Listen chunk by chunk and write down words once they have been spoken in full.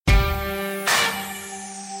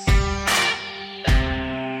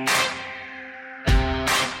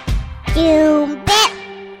doom bit,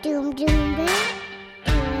 doom doom bit,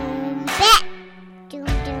 doom bit, doom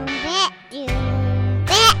doom bit, doom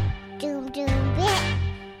bit, doom doom bit.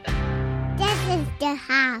 This is the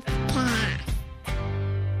Hofcast.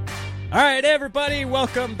 All right, everybody,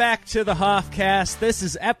 welcome back to the Hofcast. This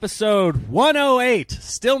is episode 108.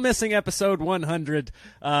 Still missing episode 100.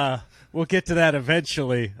 We'll get to that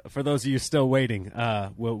eventually. For those of you still waiting,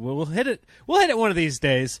 we'll hit it. We'll hit it one of these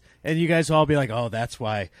days, and you guys will all be like, "Oh, that's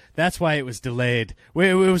why it was delayed.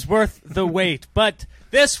 It was worth the wait." But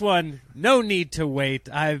this one, no need to wait.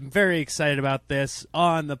 I'm very excited about this.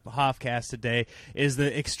 On the Hofcast today is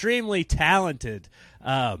the extremely talented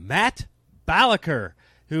Matt Balaker,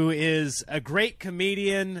 who is a great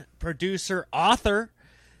comedian, producer, author.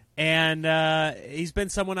 And he's been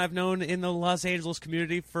someone I've known in the Los Angeles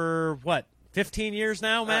community for, 15 years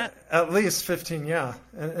now, Matt? At least 15, yeah.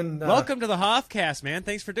 And welcome to the Hofcast, man.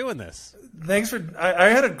 Thanks for doing this. Thanks for. I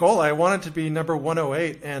had a goal. I wanted to be number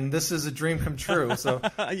 108, and this is a dream come true. So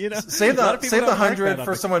save the 100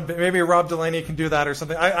 for someone. Maybe Rob Delaney can do that or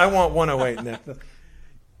something. I want 108, Nick.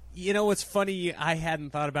 You know what's funny? I hadn't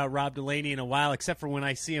thought about Rob Delaney in a while, except for when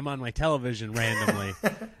I see him on my television randomly.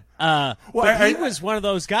 But he was one of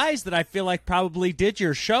those guys that I feel like probably did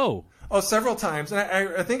your show. Oh, several times. And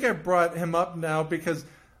I think I brought him up now because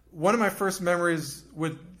one of my first memories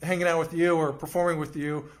with hanging out with you or performing with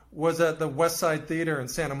you was at the West Side Theater in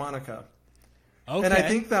Santa Monica. Okay. And I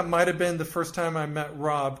think that might have been the first time I met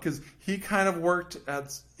Rob because he kind of worked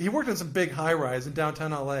in some big high-rise in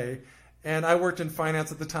downtown LA, and I worked in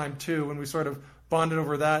finance at the time too, and we sort of bonded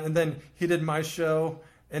over that. And then he did my show,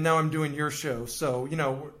 and now I'm doing your show. So,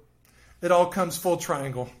 it all comes full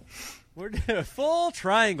triangle. We're doing full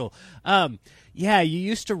triangle. Yeah, you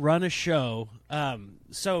used to run a show.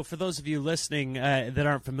 So for those of you listening that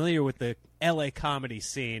aren't familiar with the LA comedy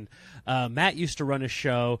scene, Matt used to run a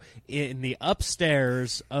show in the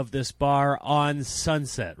upstairs of this bar on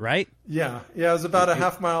Sunset, right? Yeah. It was about a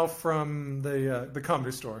half mile from the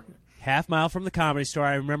Comedy Store. Half mile from the Comedy Store.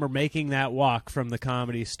 I remember making that walk from the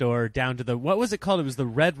Comedy Store down to what was it called? It was the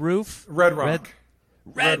Red Roof? Red Rock.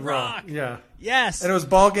 Red Rock. Yeah. Yes. And it was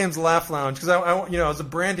Ball Games Laugh Lounge because I was a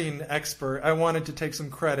branding expert. I wanted to take some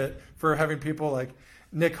credit for having people like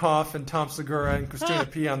Nick Hoff and Tom Segura and Christina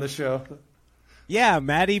P. on the show. Yeah,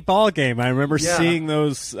 Matty Ball Game. I remember seeing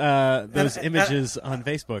those images on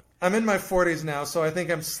Facebook. I'm in my 40s now, so I think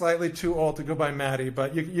I'm slightly too old to go by Matty,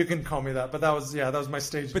 but you can call me that. But that was my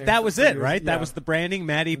stage name. But that was it, right? Yeah. That was the branding,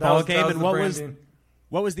 Matty Ball Game. And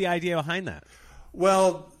what was the idea behind that?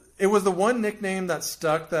 Well, it was the one nickname that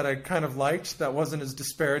stuck that I kind of liked that wasn't as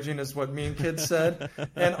disparaging as what Mean Kids said.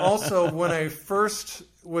 And also, when I first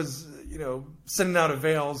was, sending out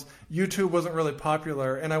avails, YouTube wasn't really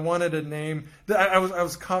popular, and I wanted a name that I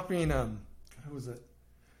was copying. Who was it?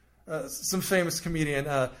 Some famous comedian.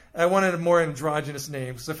 I wanted a more androgynous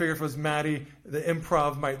name because I figured if it was Maddie, the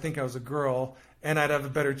improv might think I was a girl, and I'd have a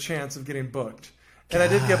better chance of getting booked. And I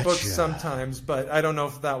did get booked sometimes, but I don't know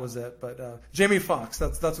if that was it. But Jamie Foxx,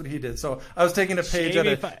 that's what he did. So I was taking a page out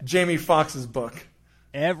of Jamie Foxx's book.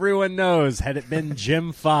 Everyone knows, had it been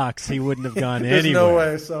Jim Fox, he wouldn't have gone There's anywhere. No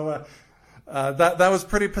way. So that was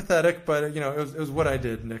pretty pathetic, but it was what I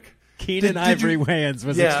did, Nick. Keenan Ivory Wayans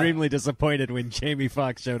was extremely disappointed when Jamie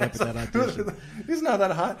Foxx showed up at that audition. He's not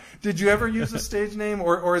that hot. Did you ever use a stage name,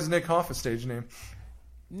 or is Nick Hoff a stage name?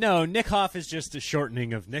 No, Nick Hoff is just a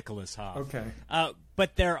shortening of Nicholas Hoff. Okay.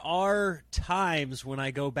 But there are times when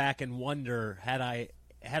I go back and wonder had I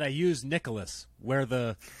used Nicholas, where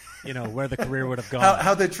the career would have gone.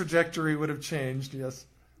 How the trajectory would have changed, yes.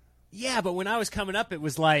 Yeah, but when I was coming up, it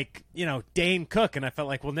was like, Dane Cook, and I felt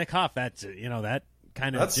like, well, Nick Hoff, that's, that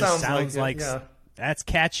kind of just sounds like that's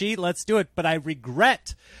catchy. Let's do it. But I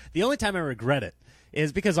regret, the only time I regret it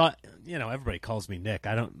is because, everybody calls me Nick.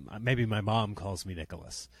 Maybe my mom calls me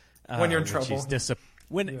Nicholas. When you're in trouble.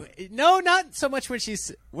 No, not so much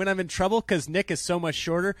when I'm in trouble, because Nick is so much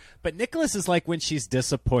shorter. But Nicholas is like when she's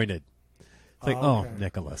disappointed. It's like, okay.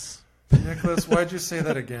 Nicholas. Nicholas, why'd you say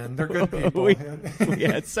that again? They're good people. we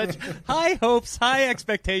had such high hopes, high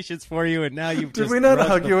expectations for you, and now you've just Did we not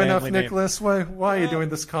hug you enough, Nicholas? Why are you doing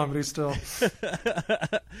this comedy still?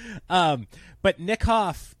 But Nick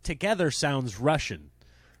Hoff together sounds Russian.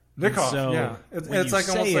 Nick Hoff, yeah. It's like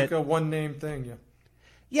almost like a one-name thing, yeah.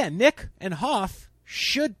 Yeah, Nick and Hoff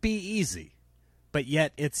should be easy, but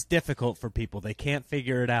yet it's difficult for people. They can't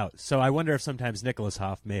figure it out. So I wonder if sometimes Nicholas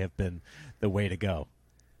Hoff may have been the way to go.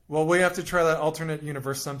 Well, we have to try that alternate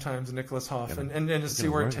universe sometimes, Nicholas Hoff, and just see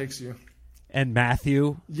where it takes you. And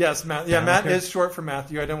Matthew. Yes, Matt. Yeah, Matt is short for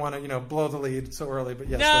Matthew. I didn't want to, blow the lead so early, but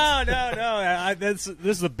yes. No. This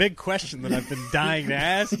is a big question that I've been dying to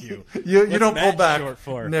ask you. You don't Matt pull back, short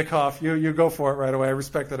for? Nick Hoff. You go for it right away. I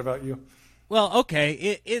respect that about you. Well,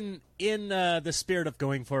 okay. In the spirit of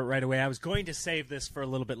going for it right away, I was going to save this for a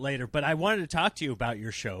little bit later, but I wanted to talk to you about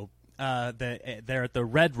your show there at the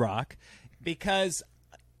Red Rock, because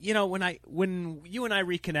when you and I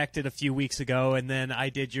reconnected a few weeks ago, and then I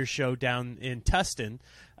did your show down in Tustin,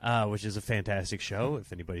 which is a fantastic show.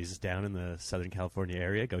 If anybody's down in the Southern California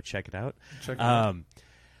area, go check it out.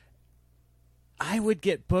 I would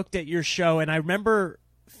get booked at your show, and I remember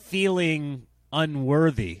feeling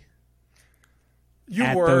unworthy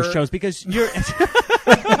those shows because you're.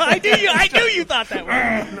 I knew you thought that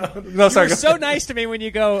way. No, sorry. You were so nice to me when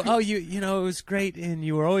you go, oh, it was great, and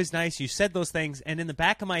you were always nice. You said those things, and in the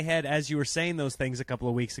back of my head, as you were saying those things a couple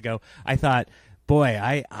of weeks ago, I thought, boy,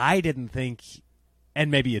 I didn't think, and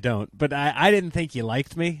maybe you don't, but I didn't think you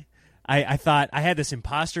liked me. I thought I had this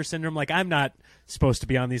imposter syndrome, like I'm not supposed to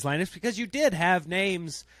be on these lineups, because you did have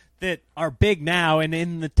names that are big now, and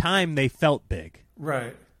in the time they felt big.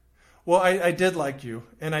 Right. Well, I did like you,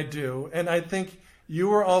 and I do, and I think you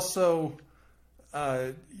were also,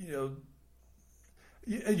 you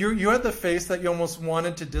had the face that you almost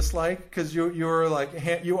wanted to dislike, because you were like,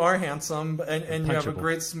 you are handsome and you have a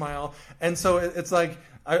great smile, and so it's like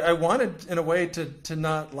I wanted in a way to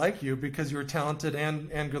not like you because you were talented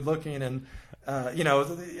and good looking, and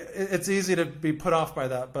it's easy to be put off by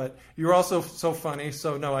that, but you were also so funny.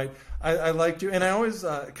 So no, I liked you, and I always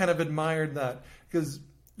kind of admired that because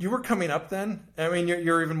you were coming up then. I mean,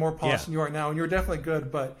 you're even more polished than you are now, and you were definitely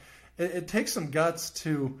good. But it takes some guts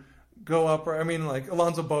to go up. I mean, like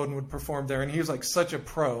Alonzo Bowden would perform there, and he was like such a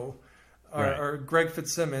pro, or Greg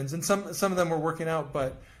Fitzsimmons, and some of them were working out.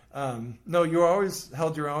 But no, you always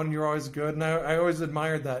held your own. You were always good, and I always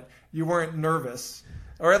admired that you weren't nervous,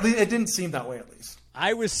 or at least it didn't seem that way. At least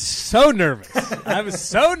I was so nervous. I was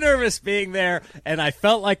so nervous being there, and I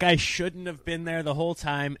felt like I shouldn't have been there the whole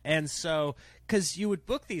time, and so. Because you would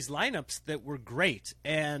book these lineups that were great,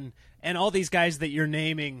 and all these guys that you're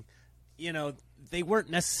naming, they weren't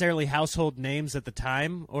necessarily household names at the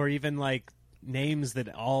time, or even like names that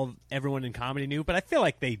everyone in comedy knew. But I feel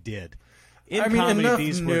like they did. Enough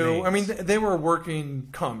these knew. were names. They were working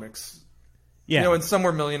comics. Yeah, and some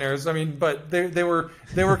were millionaires. But they were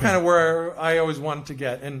kind of where I always wanted to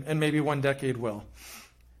get, and maybe one decade will.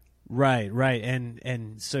 Right,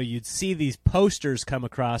 and so you'd see these posters come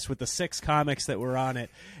across with the 6 comics that were on it,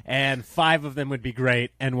 and 5 of them would be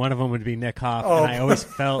great, and one of them would be Nick Hoff, and I always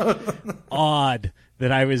felt odd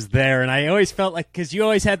that I was there, and I always felt like, because you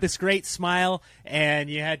always had this great smile, and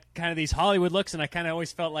you had kind of these Hollywood looks, and I kind of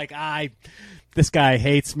always felt like, this guy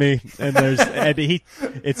hates me, and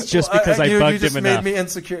it's just because I bugged him enough. You just made me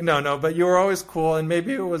insecure. No, but you were always cool, and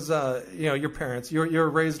maybe it was, your parents. You were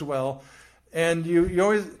raised well, and you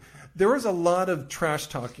always... There was a lot of trash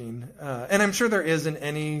talking, and I'm sure there is in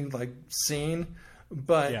any scene,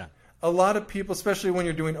 but a lot of people, especially when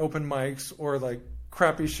you're doing open mics or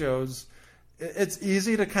crappy shows, it's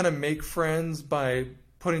easy to kind of make friends by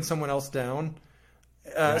putting someone else down,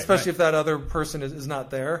 especially if that other person is not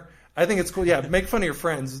there. I think it's cool. Yeah, make fun of your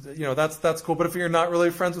friends. That's cool. But if you're not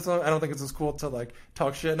really friends with them, I don't think it's as cool to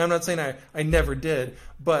talk shit. And I'm not saying I never did,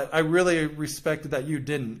 but I really respected that you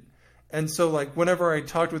didn't. And so, whenever I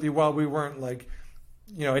talked with you while we weren't, I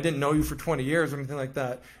didn't know you for 20 years or anything like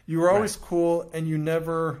that, you were always cool, and you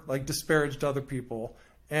never, disparaged other people.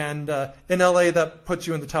 And in L.A., that puts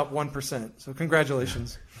you in the top 1%. So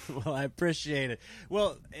congratulations. Well, I appreciate it.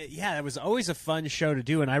 Well, yeah, it was always a fun show to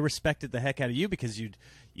do, and I respected the heck out of you because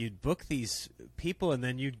you'd book these people, and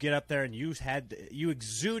then you'd get up there, and you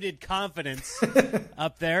exuded confidence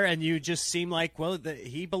up there, and you just seemed like, well,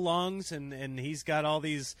 he belongs, and he's got all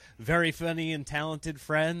these very funny and talented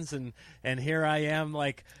friends, and here I am,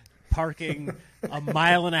 parking a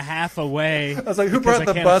mile and a half away. I was like, who brought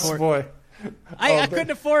the bus boy? I couldn't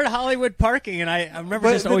afford Hollywood parking, and I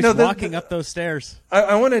remember just always walking up those stairs.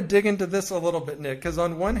 I want to dig into this a little bit, Nick, because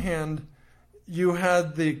on one hand, you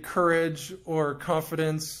had the courage or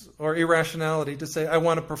confidence or irrationality to say, I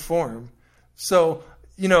want to perform. So,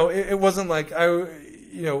 it wasn't like I,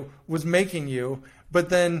 was making you, but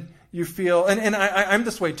then you feel, and I'm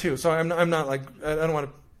this way too, so I'm not I don't want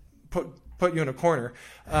to put you in a corner.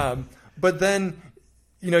 But then,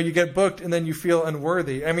 you get booked and then you feel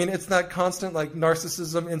unworthy. I mean, it's that constant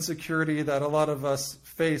narcissism, insecurity that a lot of us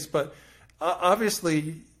face, but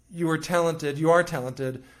obviously you are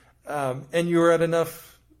talented, and you were at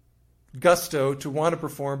enough gusto to want to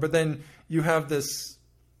perform, but then you have this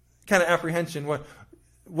kind of apprehension.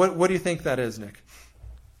 What do you think that is, Nick?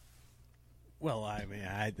 Well, I mean,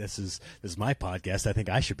 this is my podcast. I think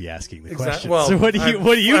I should be asking the Exactly. question. Well, so what do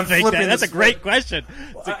you I'm think? flipping That's a the great script. question.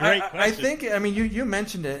 It's a great question. I think, I mean, you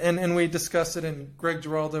mentioned it, and we discussed it in Greg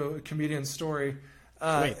Giraldo, a comedian story.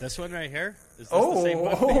 Wait, this one right here? Is this the same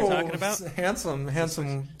book that you're talking about?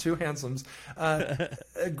 Handsome, two handsomes.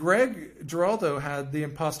 Greg Giraldo had the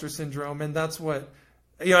imposter syndrome, and that's what,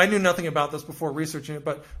 I knew nothing about this before researching it,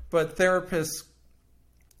 but therapists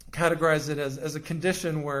categorize it as a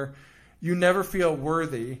condition where you never feel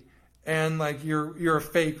worthy, and like you're a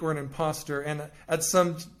fake or an imposter, and at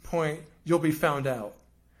some point you'll be found out.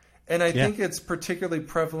 And I think it's particularly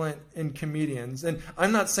prevalent in comedians. And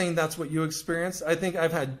I'm not saying that's what you experienced. I think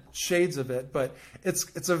I've had shades of it, but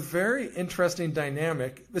it's a very interesting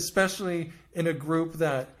dynamic, especially in a group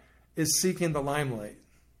that is seeking the limelight.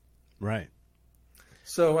 Right.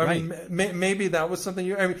 So, I mean, maybe that was something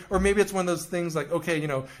or maybe it's one of those things like, okay,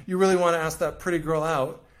 you really want to ask that pretty girl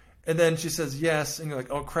out, and then she says yes, and you're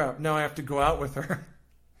like, oh crap, now I have to go out with her.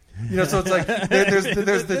 So it's like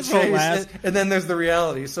there's the chase, and then there's the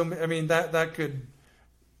reality. So I mean that could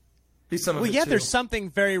be some of it too. There's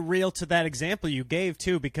something very real to that example you gave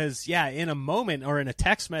too, because in a moment or in a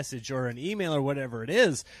text message or an email or whatever it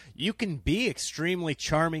is, you can be extremely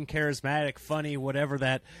charming, charismatic, funny, whatever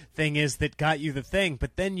that thing is that got you the thing,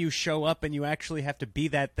 but then you show up and you actually have to be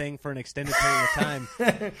that thing for an extended period of time.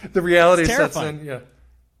 The reality it's sets terrifying. in. Yeah.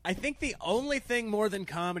 I think the only thing more than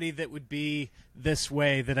comedy that would be this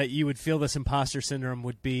way, that you would feel this imposter syndrome,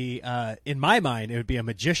 would be, in my mind, it would be a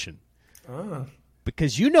magician. Ah.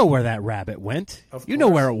 Because you know where that rabbit went. Of you know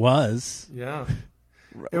course. where it was. Yeah. It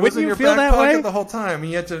Wouldn't was in you your feel back that pocket way? the whole time. And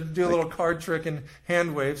you had to do a little card trick and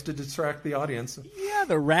hand waves to distract the audience. Yeah,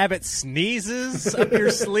 the rabbit sneezes up your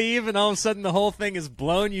sleeve, and all of a sudden the whole thing is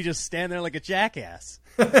blown. You just stand there like a jackass.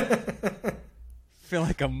 Feel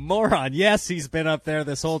like a moron. Yes, he's been up there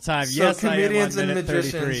this whole time. So Yes, comedians I am on and minute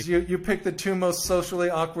magicians, 33. you picked the two most socially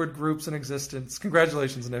awkward groups in existence.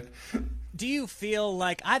 Congratulations, Nick. Do you feel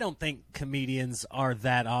like, I don't think comedians are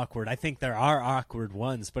that awkward. I think there are awkward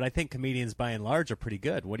ones, but I think comedians by and large are pretty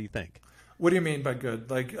good. What do you think? What do you mean by good?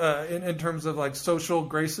 Like in terms of like social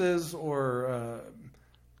graces or?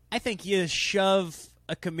 I think you shove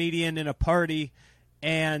a comedian in a party,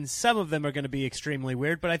 and some of them are going to be extremely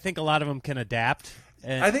weird, but I think a lot of them can adapt.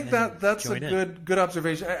 I think that's a join in. good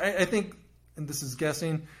observation. I think, and this is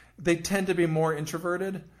guessing, they tend to be more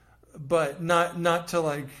introverted, but not to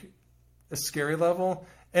like a scary level.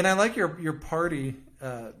 And I like your party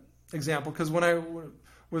example, because when I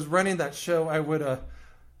was running that show, I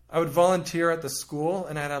would volunteer at the school,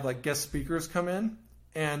 and I'd have like guest speakers come in,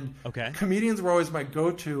 and comedians were always my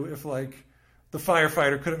go-to if like the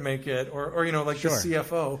firefighter couldn't make it, or like Sure. the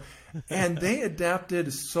CFO. And they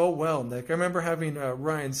adapted so well, Nick. I remember having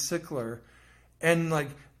Ryan Sickler, and like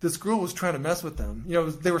this girl was trying to mess with them.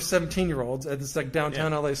 They were 17-year-olds at this like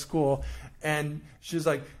downtown LA school, and she's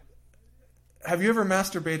like, "Have you ever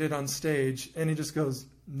masturbated on stage?" And he just goes,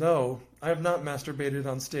 "No, I have not masturbated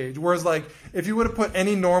on stage." Whereas like if you would have put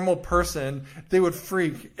any normal person, they would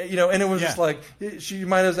freak, and it was just like she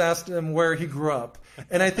might have asked him where he grew up.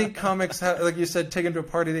 And I think comics have, like you said, taken to a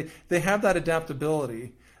party, they have that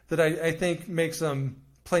adaptability that I think makes them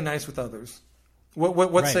play nice with others.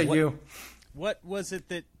 What say you? What was it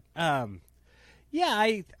that? I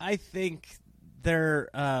think they're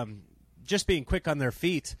just being quick on their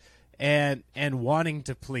feet and wanting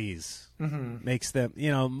to please makes them.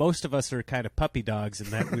 Most of us are kind of puppy dogs in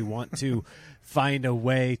that we want to find a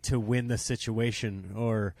way to win the situation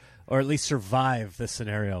or at least survive the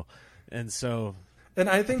scenario, and so. And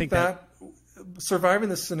I think that surviving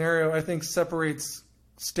the scenario, I think, separates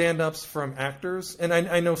stand-ups from actors. And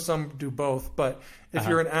I know some do both, but if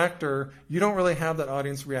you're an actor, you don't really have that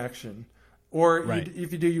audience reaction. Or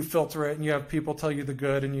if you do, you filter it and you have people tell you the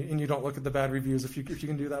good, and you don't look at the bad reviews if you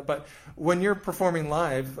can do that. But when you're performing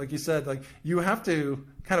live, like you said, like you have to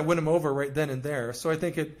kind of win them over right then and there. So I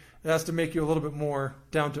think it has to make you a little bit more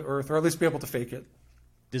down to earth, or at least be able to fake it.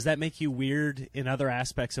 Does that make you weird in other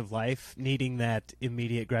aspects of life, needing that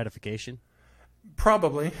immediate gratification?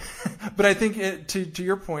 Probably. But I think to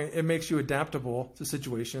your point, it makes you adaptable to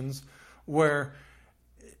situations where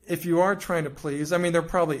if you are trying to please, I mean, there are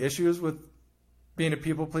probably issues with being a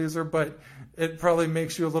people pleaser, but it probably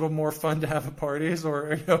makes you a little more fun to have at parties,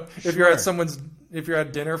 or if you're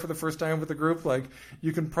at dinner for the first time with a group, like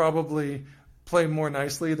you can probably play more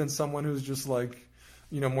nicely than someone who's just like,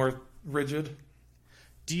 more rigid.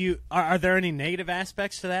 Are there any negative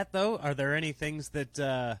aspects to that though? Are there any things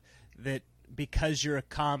that because you're a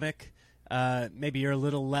comic, maybe you're a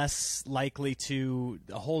little less likely to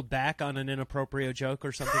hold back on an inappropriate joke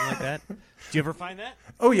or something like that? Do you ever find that?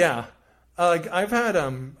 Oh yeah, like I've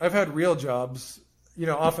had real jobs,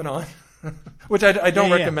 off and on, which I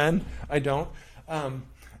don't recommend. I don't.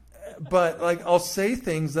 But like I'll say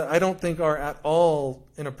things that I don't think are at all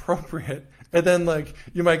inappropriate, and then like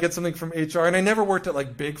you might get something from HR. And I never worked at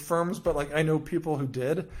like big firms, but like I know people who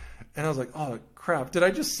did, and I was like, oh crap, did I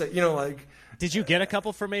just say, like? Did you get a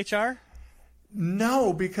couple from HR?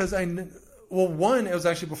 No, because one, it was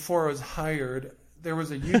actually before I was hired. There was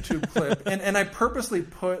a YouTube clip, and I purposely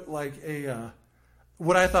put like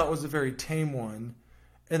what I thought was a very tame one.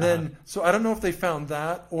 And then, so I don't know if they found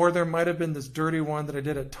that, or there might have been this dirty one that I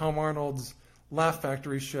did at Tom Arnold's Laugh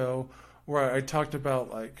Factory show, where I talked about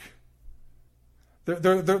like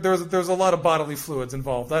there's a lot of bodily fluids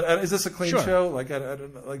involved. Is this a clean show? Like I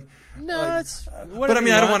don't know. Like no, it's. But I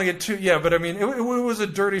mean, I don't want to get too. Yeah, but I mean, it was a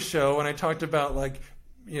dirty show, and I talked about like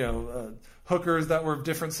hookers that were of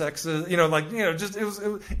different sexes. Just it was.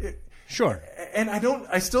 Sure. And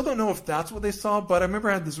I still don't know if that's what they saw, but I remember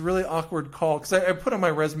I had this really awkward call because I put on my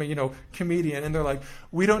resume, comedian, and they're like,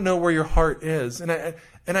 we don't know where your heart is. And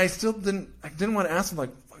I still didn't want to ask them like,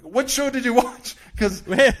 what show did you watch? Because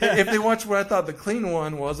if they watched what I thought the clean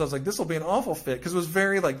one was, I was like, this will be an awful fit because it was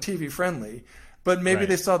very like TV friendly. But maybe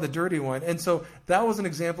they saw the dirty one. And so that was an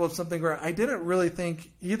example of something where I didn't really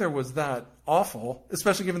think either was that awful,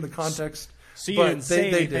 especially given the context. So you didn't say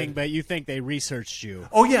anything, but you think they researched you.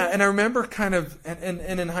 Oh, yeah, and I remember kind of, and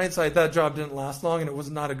in hindsight, that job didn't last long, and it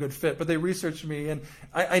was not a good fit, but they researched me, and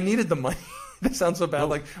I needed the money. That sounds so bad.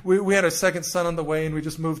 Like, we had our second son on the way, and we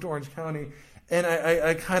just moved to Orange County, and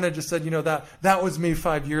I kind of just said, that was me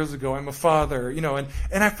 5 years ago. I'm a father,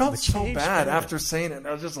 and I felt so bad after saying it.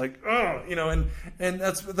 I was just like, oh, and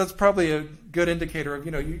that's probably a good indicator of,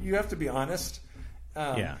 you have to be honest.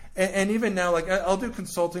 And even now, like I'll do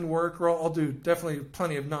consulting work, or I'll do definitely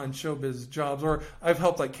plenty of non-showbiz jobs, or I've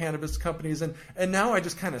helped like cannabis companies, and now I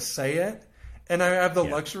just kind of say it, and I have the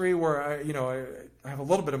luxury where I have a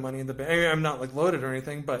little bit of money in the bank. I mean, I'm not like loaded or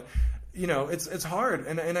anything, but it's hard,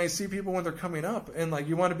 and I see people when they're coming up, and like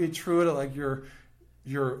you want to be true to like your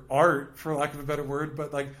art, for lack of a better word,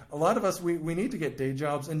 but like a lot of us we need to get day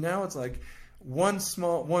jobs, and now it's like one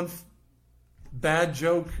bad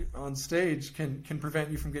joke on stage can prevent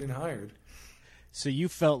you from getting hired. So you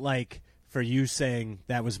felt like, for you saying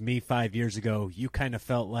that was me 5 years ago, you kind of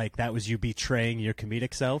felt like that was you betraying your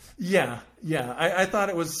comedic self? Yeah. I thought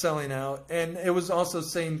it was selling out, and it was also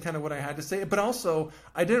saying kind of what I had to say, but also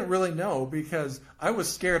I didn't really know because I was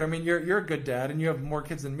scared. I mean, you're a good dad, and you have more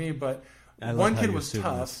kids than me, but one kid was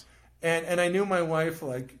tough. And I knew my wife,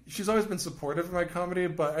 like, she's always been supportive of my comedy,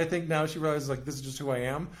 but I think now she realizes, like, this is just who I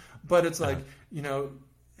am. But it's like,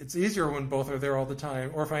 it's easier when both are there all the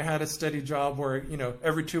time. Or if I had a steady job where,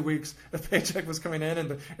 every 2 weeks a paycheck was coming in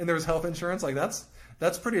and there was health insurance, like,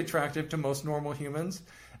 that's pretty attractive to most normal humans.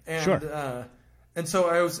 And, sure. And so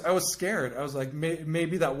I was scared. I was like,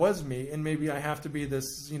 maybe that was me, and maybe I have to be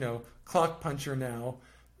this, clock puncher now.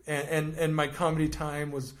 And my comedy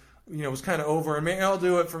time was kind of over, and maybe I'll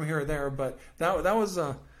do it from here or there. But that was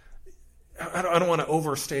I don't want to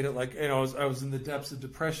overstate it. Like I was in the depths of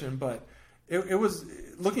depression, but it was,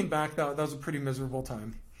 looking back, that was a pretty miserable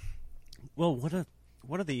time. Well,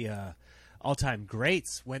 one of the all-time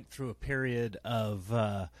greats went through a period of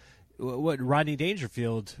what Rodney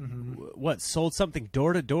Dangerfield sold something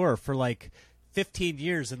door to door for like 15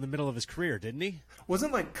 years in the middle of his career, didn't he?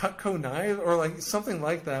 Wasn't like Cutco Knives or like something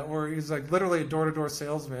like that, where he's like literally a door-to-door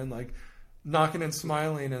salesman, like knocking and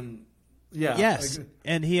smiling, and yes, like,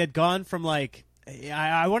 and he had gone from like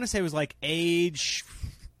I want to say it was like age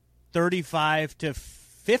 35 to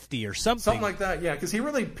 50 or something like that. Yeah, because he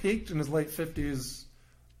really peaked in his late 50s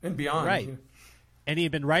and beyond. Right. And he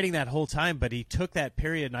had been writing that whole time, but he took that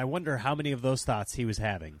period, and I wonder how many of those thoughts he was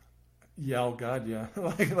having. Yeah, oh God, yeah.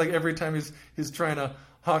 like every time he's trying to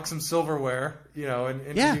hawk some silverware,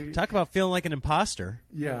 and talk about feeling like an imposter.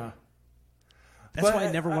 Yeah. That's why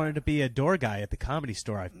I never wanted to be a door guy at the Comedy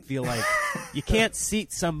Store. I feel like you can't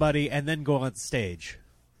seat somebody and then go on stage.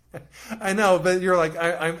 I know, but you're like,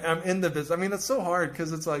 I'm in the business. I mean, it's so hard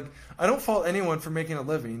because it's like, I don't fault anyone for making a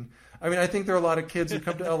living. I mean, I think there are a lot of kids who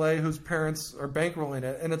come to LA whose parents are bankrolling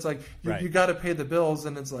it, and it's like, you got to pay the bills,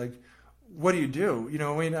 and it's like, what do you do?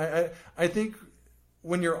 I mean, I think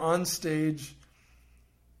when you're on stage,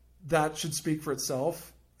 that should speak for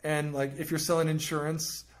itself. And like, if you're selling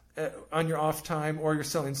insurance on your off time, or you're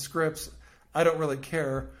selling scripts, I don't really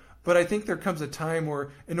care. But I think there comes a time where,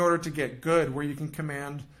 in order to get good, where you can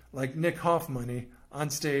command like Nick Hoff money on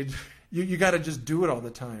stage, you got to just do it all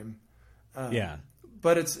the time.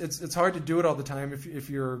 but it's hard to do it all the time if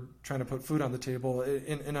you're trying to put food on the table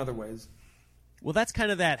in other ways. Well, that's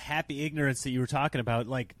kind of that happy ignorance that you were talking about,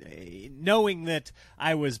 like knowing that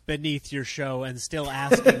I was beneath your show and still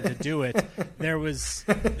asking to do it. There was,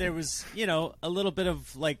 a little bit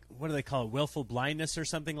of like, what do they call it, willful blindness or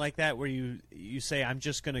something like that, where you say, I'm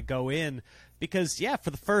just going to go in because, for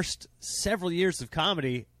the first several years of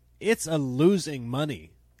comedy, it's a losing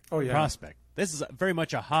money prospect. This is very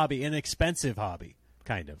much a hobby, an expensive hobby,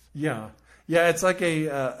 kind of. Yeah, it's like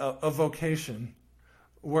a vocation.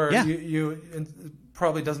 Where you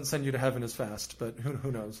probably doesn't send you to heaven as fast, but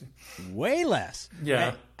who knows? Way less.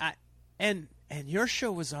 Yeah. And your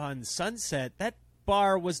show was on Sunset. That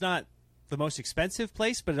bar was not the most expensive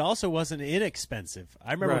place, but it also wasn't inexpensive.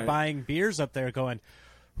 I remember buying beers up there, going,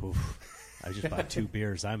 "Oof, I just bought 2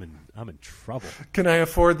 beers. I'm in trouble. Can I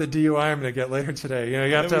afford the DUI I'm going to get later today?"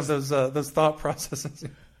 You have to have those thought processes.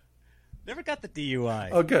 Never got the DUI.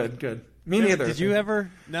 Oh, good. Me neither. Did you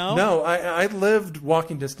ever? No? No, I lived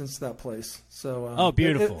walking distance to that place. So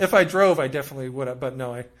beautiful. If I drove, I definitely would have. But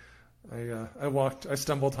no, I walked. I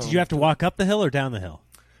stumbled home. Did you have to walk up the hill or down the hill?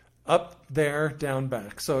 Up there, down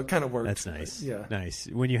back. So it kind of worked. That's nice. Yeah. Nice.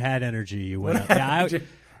 When you had energy, you went up.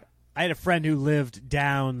 I had a friend who lived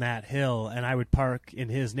down that hill, and I would park in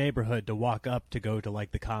his neighborhood to walk up to go to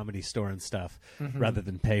like the Comedy Store and stuff, rather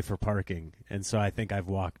than pay for parking. And so I think I've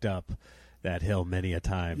walked up that hill many a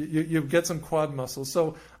time. You get some quad muscles.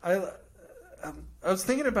 So I was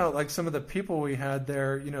thinking about like some of the people we had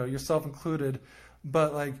there, yourself included.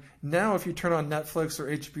 But like now, if you turn on Netflix or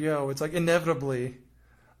HBO, it's like inevitably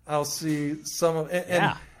I'll see some of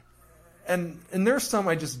and there's some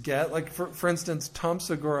I just get, like for instance, Tom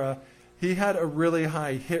Segura, he had a really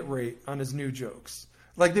high hit rate on his new jokes.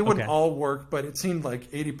 Like they wouldn't all work, but it seemed like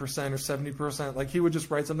 80% or 70%. Like he would just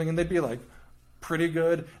write something and they'd be like pretty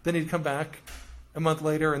good. Then he'd come back a month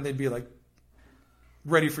later and they'd be like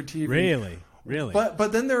ready for TV. Really.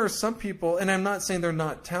 But then there are some people, and I'm not saying they're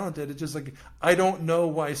not talented. It's just like I don't know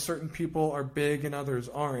why certain people are big and others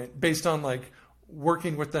aren't, based on like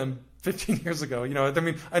working with them 15 years ago. I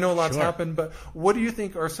mean, I know a lot's happened, but what do you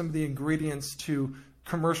think are some of the ingredients to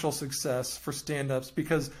commercial success for stand-ups?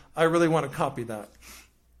 Because I really want to copy that.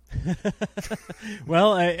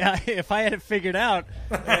 Well, if I had it figured out,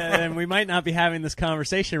 then we might not be having this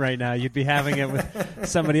conversation right now. You'd be having it with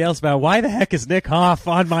somebody else about why the heck is Nick Hoff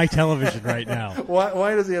on my television right now?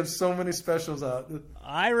 Why does he have so many specials out?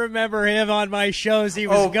 I remember him on my shows. He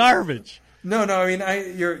was garbage. No. I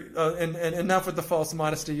mean, you're and enough with the false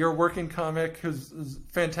modesty. You're a working comic who's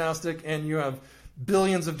fantastic, and you have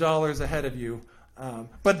billions of dollars ahead of you.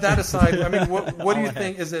 But that aside, I mean, what do you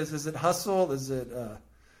think? Is it hustle? Is it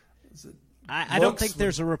I don't think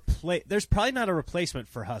there's there's probably not a replacement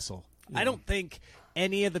for hustle. Yeah. I don't think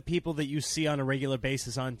any of the people that you see on a regular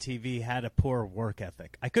basis on TV had a poor work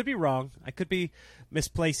ethic. I could be wrong. I could be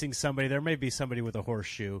misplacing somebody. There may be somebody with a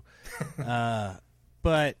horseshoe.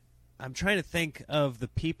 But I'm trying to think of the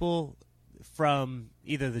people from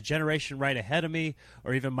either the generation right ahead of me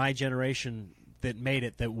or even my generation that made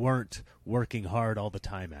it that weren't working hard all the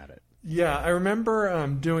time at it. Yeah, I remember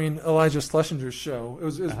doing Elijah Schlesinger's show. It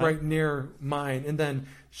was right near mine, and then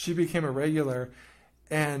she became a regular,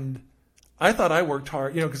 and I thought I worked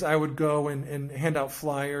hard, because I would go and hand out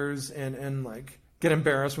flyers and like get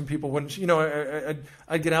embarrassed when people wouldn't,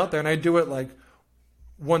 I'd get out there and I'd do it like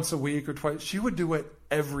once a week or twice. She would do it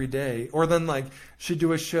every day, or then like she'd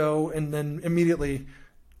do a show and then immediately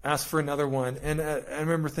ask for another one, and I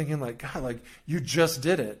remember thinking like, God, like you just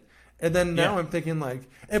did it. And then now I'm thinking like,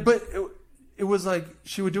 but it was like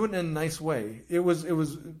she would do it in a nice way.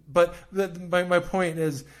 But my point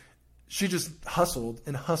is, she just hustled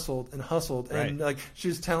and hustled and hustled, and like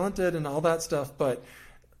she's talented and all that stuff. But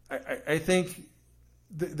I think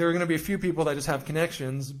there are going to be a few people that just have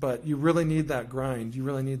connections, but you really need that grind. You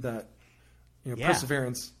really need that,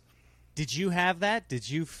 perseverance. Did you have that? Do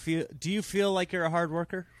you feel like you're a hard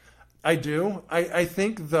worker? I do. I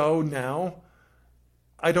think though now,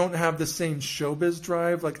 I don't have the same showbiz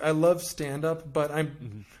drive. Like I love stand-up, but I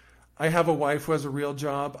have a wife who has a real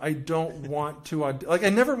job. I don't want to I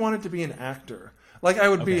never wanted to be an actor. Like I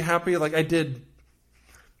would be happy. Like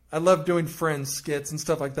I love doing Friends skits and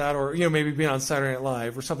stuff like that, or maybe being on Saturday Night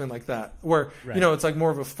Live or something like that, where it's like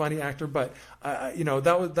more of a funny actor. But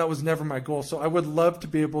that was never my goal. So I would love to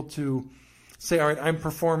be able to say, all right, I'm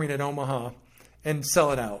performing at Omaha, and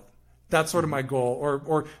sell it out. That's sort of my goal,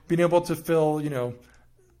 or being able to fill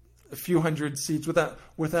a few hundred seats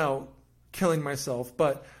without killing myself.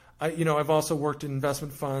 But I've also worked in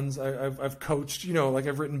investment funds. I've coached, like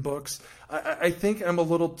I've written books. I think I'm a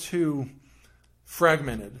little too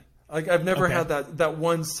fragmented. Like I've never Okay. had that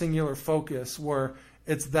one singular focus where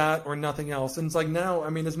it's that or nothing else. And it's like now, I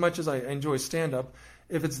mean, as much as I enjoy stand up,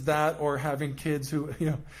 if it's that or having kids who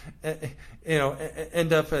end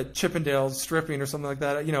up at Chippendales stripping or something like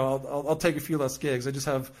that, I'll take a few less gigs. I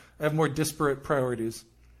have more disparate priorities.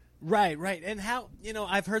 Right. And how,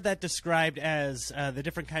 I've heard that described as the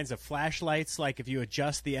different kinds of flashlights. Like if you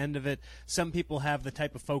adjust the end of it, some people have the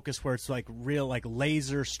type of focus where it's like real, like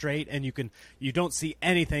laser straight, and you don't see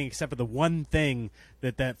anything except for the one thing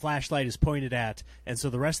that flashlight is pointed at. And so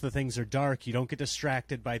the rest of the things are dark. You don't get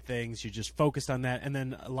distracted by things. You're just focused on that. And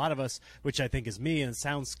then a lot of us, which I think is me, and it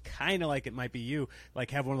sounds kind of like it might be you, like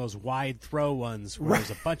have one of those wide throw ones where there's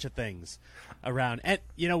a bunch of things around. And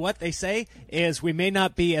you know what they say is we may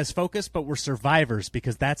not be as focused, but we're survivors,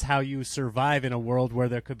 because that's how you survive in a world where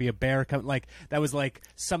there could be a bear coming. Like that was like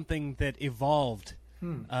something that evolved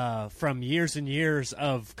from years and years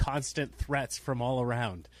of constant threats from all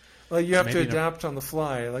around. Well, you have to Maybe adapt on the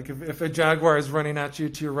fly. Like if a jaguar is running at you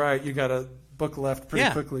to your right, you got to book left pretty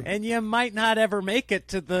quickly. And you might not ever make it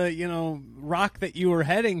to the rock that you were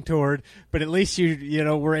heading toward, but at least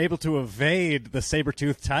you were able to evade the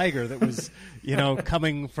saber-toothed tiger that was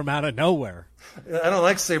coming from out of nowhere. I don't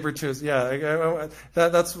like saber-tooths. Yeah,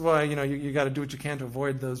 that's why you got to do what you can to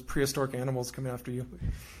avoid those prehistoric animals coming after you.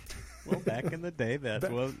 Well, back in the day,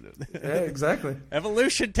 Yeah, exactly.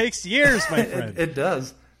 Evolution takes years, my friend. It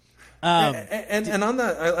does. And on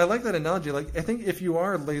that, I like that analogy. Like, I think if you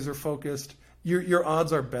are laser focused, your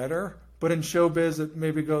odds are better. But in showbiz, it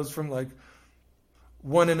maybe goes from like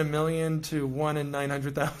 1 in a million to 1 in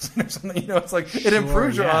 900,000 or something. It's like it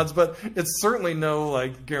improves your odds, but it's certainly no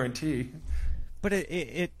like guarantee. But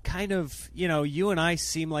it kind of, you and I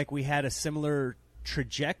seem like we had a similar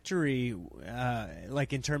trajectory,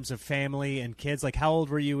 like in terms of family and kids. Like, how old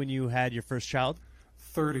were you when you had your first child?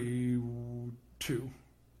 32.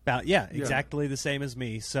 About exactly the same as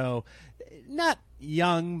me. So not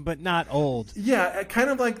young, but not old. Yeah, kind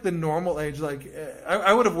of like the normal age. Like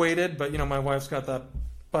I would have waited, but my wife's got that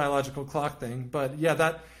biological clock thing. But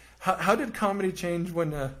yeah, how did comedy change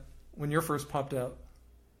when your first popped out?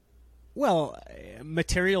 Well,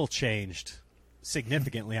 material changed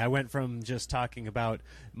significantly. I went from just talking about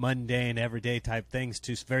mundane, everyday type things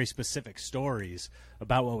to very specific stories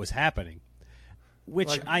about what was happening, which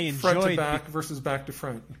like I enjoyed. Front to back versus back to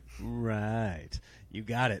front. Right. You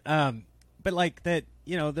got it. But like that,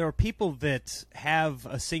 there are people that have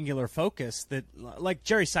a singular focus that, like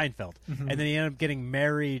Jerry Seinfeld, and then he ended up getting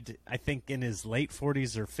married, I think, in his late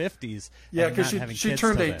 40s or 50s. Yeah, because she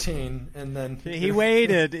turned till 18, and then he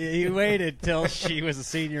waited. He waited till she was a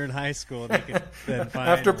senior in high school, and he could then find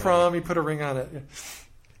after one. prom, he put a ring on it.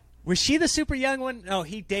 Was she the super young one? No,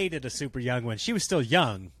 he dated a super young one. She was still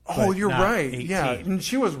young. Oh, but you're not right. 18. Yeah, and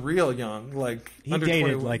she was real young, like He under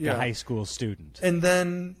dated 20, like yeah. a high school student. And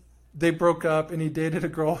then they broke up, and he dated a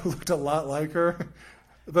girl who looked a lot like her,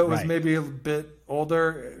 but was Right. maybe a bit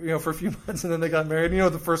older, for a few months, and then they got married.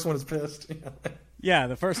 The first one is pissed. Yeah,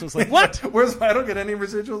 the first was like, what? I don't get any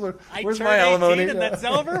residuals. Or, I where's turned my 18 alimony? and that's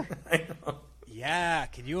over? I know. Yeah,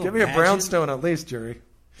 can you Give me a imagine? brownstone at least, Jerry.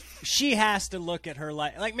 She has to look at her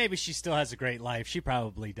life. Like, maybe she still has a great life. She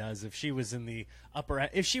probably does. If she was in the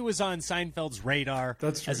if she was on Seinfeld's radar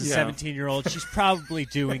That's true, as a yeah. 17-year-old, she's probably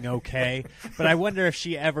doing okay. But I wonder if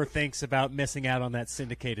she ever thinks about missing out on that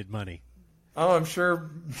syndicated money. Oh, I'm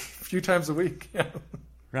sure a few times a week. Yeah.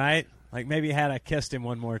 Right? Like, maybe had I kissed him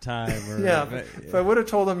one more time. Or, Yeah, if I would have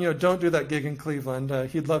told him, don't do that gig in Cleveland,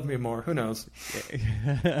 he'd love me more. Who knows?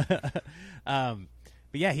 But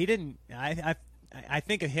yeah, he didn't. I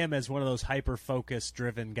think of him as one of those hyper-focus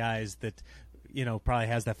driven guys that, probably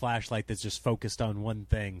has that flashlight that's just focused on one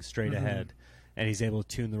thing straight ahead, and he's able to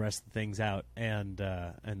tune the rest of the things out. And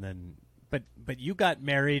then, but you got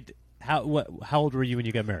married. How old were you when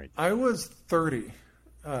you got married? I was 30.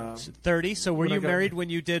 30. So were when I you got- married when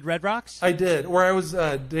you did Red Rocks? I did. Where I was,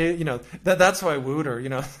 that's how I wooed her.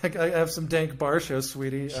 Like I have some dank bar shows,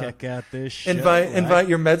 sweetie. Check out this show. Invite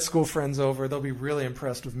your med school friends over. They'll be really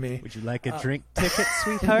impressed with me. Would you like a drink ticket,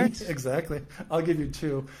 sweetheart? Exactly. I'll give you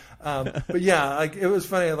 2. But yeah, like it was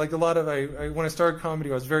funny. Like a lot of when I started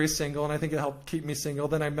comedy, I was very single, and I think it helped keep me single.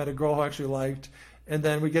 Then I met a girl who I actually liked, and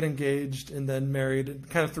then we get engaged, and then married, and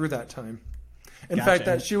kind of through that time. In Gotcha. fact,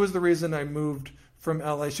 that she was the reason I moved from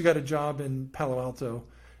LA. She got a job in Palo Alto.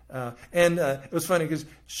 And it was funny because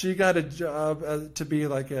she got a job to be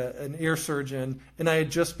like an ear surgeon, and I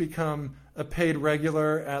had just become a paid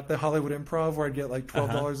regular at the Hollywood Improv where I'd get like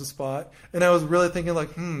 $12 a spot. And I was really thinking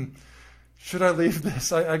like, should I leave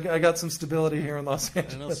this? I got some stability here in Los I know,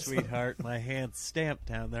 Angeles. sweetheart. My hand's stamped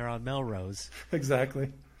down there on Melrose.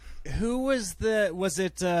 Exactly. Who was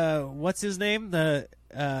what's his name?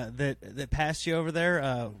 That passed you over there?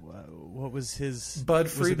 What was his? Bud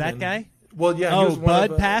Was it Friedman. that guy? Well, yeah. he Oh, was one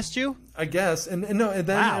Bud of, passed you? I guess, and no, and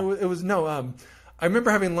then Wow. it was no. I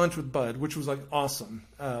remember having lunch with Bud, which was like awesome.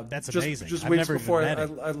 That's just, amazing. Just I've weeks never even before met I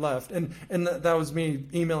him. left, and that was me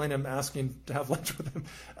emailing him asking to have lunch with him.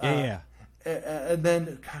 Yeah. And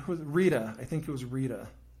then God, who was it? Rita, I think it was Rita.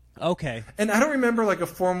 Okay. And I don't remember like a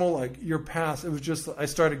formal like your pass. It was just I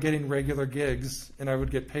started getting regular gigs, and I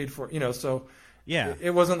would get paid for it. So Yeah.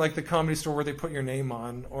 it wasn't like the Comedy Store where they put your name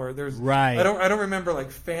on, or there's Right. I don't remember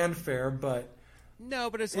like fanfare, but.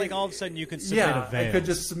 No, but it's like all of a sudden you can submit a veil. I could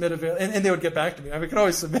just submit a veil, and they would get back to me. I could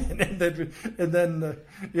always submit, and then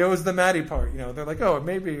it was the Maddie part. They're like, "Oh,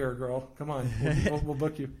 maybe you're a girl. Come on, we'll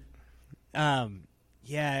book you."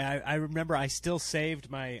 Yeah, I remember I still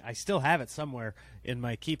saved I still have it somewhere in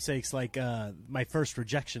my keepsakes, like my first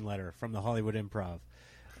rejection letter from the Hollywood Improv.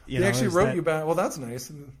 They actually wrote you back. Well, that's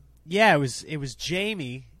nice. Yeah, it was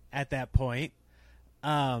Jamie at that point.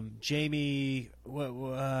 Jamie,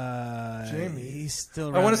 Jamie. he's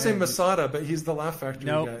still. I want to say around. Masada, but he's the Laugh Factory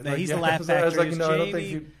Nope, guy. no, he's the I Laugh was Factory. like, It's no, I don't Jamie.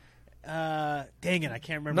 think Dang it, I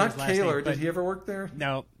can't remember not his last Kaler. name. But Did he ever work there?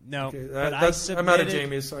 No. Okay, But I'm out of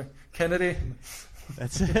Jamie. Sorry, Kennedy.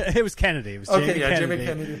 It was Kennedy. It was Okay, Jamie yeah, Kennedy.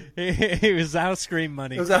 Jamie Kennedy. He was out Scream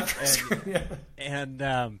Money. It was after. Yeah.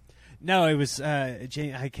 And no, it was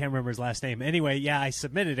Jamie, I can't remember his last name. Anyway, yeah, I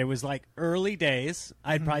submitted. It was like early days.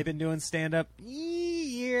 I'd probably been doing stand up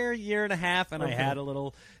year and a half, and I had a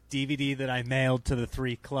little DVD that I mailed to the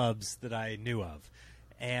 3 clubs that I knew of,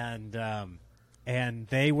 and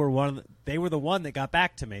they were the one that got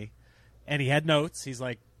back to me, and he had notes. He's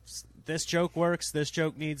like, this joke works. This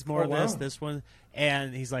joke needs more of this. Wow. This one,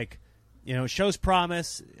 and he's like, shows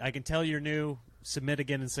promise. I can tell you're new. Submit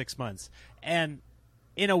again in 6 months, and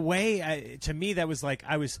in a way, to me, that was like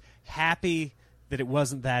I was happy that it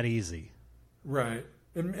wasn't that easy. Right.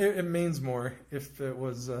 It means more if it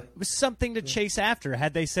was. It was something to chase after.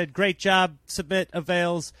 Had they said, "Great job, submit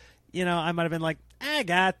avails," I might have been like, "I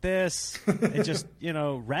got this," and just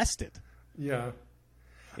rested. Yeah.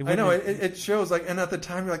 It I know wouldn't it shows like, and at the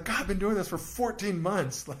time you're like, God, I've been doing this for 14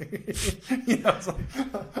 months. Like, it's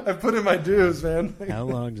like, I put in my dues, man. How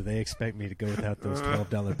long do they expect me to go without those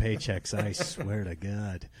 $12 paychecks? I swear to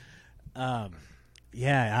God.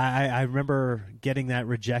 Yeah, I remember getting that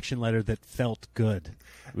rejection letter that felt good.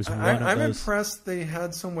 It was one of I'm those. impressed they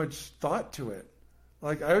had so much thought to it.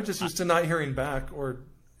 Like, I was just used to not hearing back, or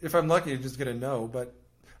if I'm lucky, just get a no. But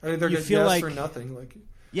I either You get feel yes like- or nothing. Like,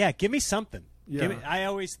 Yeah, give me something. Yeah. I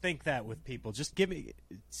always think that with people. Just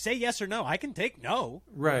say yes or no. I can take no.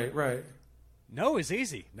 right. No is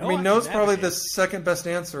easy. No, I mean, can no's probably the navigate. second best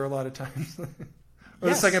answer a lot of times, or the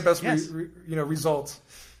Yes, second best yes. result.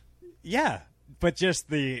 Yeah, but just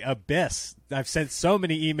the abyss. I've sent so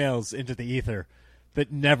many emails into the ether that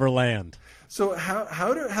never land. So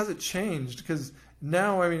has it changed? Because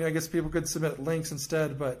now, I mean, I guess people could submit links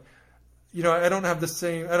instead, but I don't have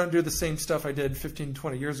I don't do the same stuff I did 15,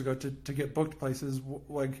 20 years ago to get booked places.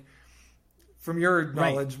 Like, from your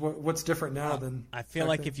knowledge, what's different now than I feel back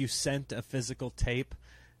like then? if you sent a physical tape,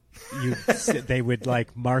 they would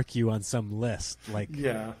like mark you on some list. Like,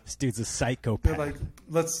 Yeah. this dude's a They're psychopath. like,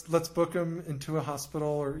 let's book him into a hospital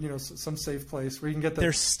or some safe place where you can get the.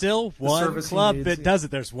 There's still one service he club needs, that yeah. does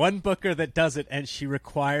it. There's one booker that does it, and she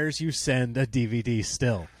requires you send a DVD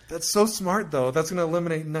still. That's so smart, though. That's going to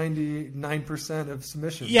eliminate 99% of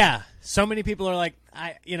submissions. Yeah, so many people are like,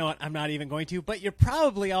 you know what, I'm not even going to. But you're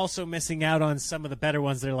probably also missing out on some of the better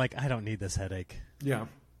ones. They're like, I don't need this headache. Yeah.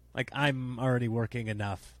 Like, I'm already working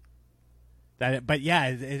enough. But yeah,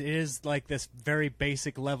 it is like this very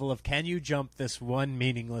basic level of, can you jump this one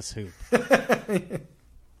meaningless hoop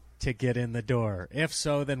to get in the door? If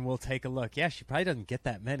so, then we'll take a look. Yeah, she probably doesn't get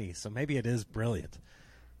that many, so maybe it is brilliant.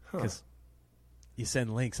 Because you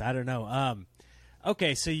send links. I don't know.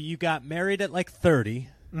 Okay, so you got married at like 30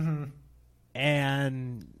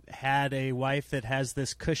 and had a wife that has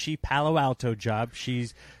this cushy Palo Alto job.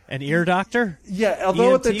 She's an ear doctor? Yeah,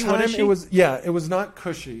 although at the ENT, what time is she? it was not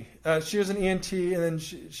cushy. She was an ENT, and then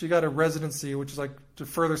she got a residency, which is like to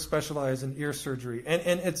further specialize in ear surgery.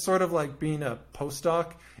 And it's sort of like being a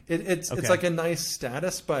postdoc. It's Okay. like a nice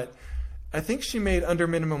status, but I think she made under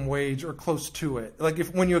minimum wage or close to it. Like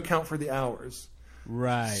when you account for the hours.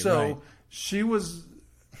 Right, So right. she was.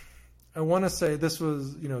 I want to say this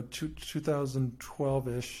was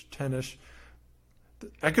 2012-ish, 10-ish.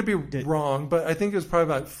 I could be wrong, but I think it was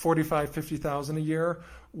probably about 45,000-50,000 a year,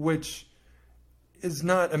 which is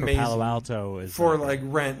not For amazing. Palo Alto is for not- like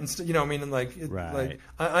rent and you know, I mean, and like, Right. like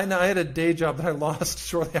I had a day job that I lost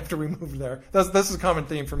shortly after we moved there. This is a common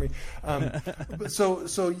theme for me.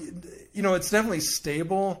 So you know, it's definitely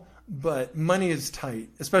stable, but money is tight,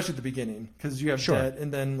 especially at the beginning because you have Sure. debt,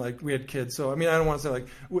 and then like we had kids. So I mean, I don't want to say like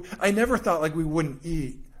I never thought like we wouldn't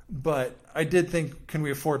eat, but I did think, can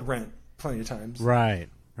we afford rent? Plenty of times. Right.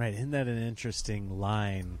 Right. Isn't that an interesting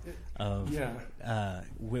line of Yeah.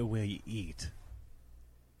 will we eat?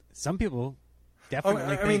 Some people definitely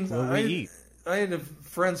I think, mean, will we eat? I had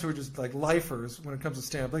friends who are just like lifers when it comes to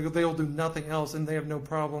stand-up. Like they'll do nothing else, and they have no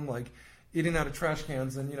problem like eating out of trash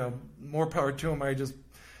cans. And you know, more power to them.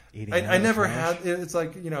 Eating out I of never trash? had. It's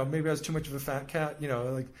like, you know, maybe I was too much of a fat cat. You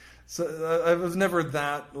know, like so I was never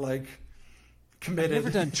that like committed. I've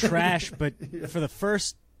never done trash, but for the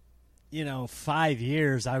first 5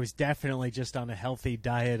 years, I was definitely just on a healthy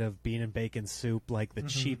diet of bean and bacon soup, like the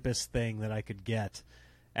cheapest thing that I could get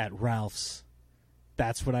at Ralph's.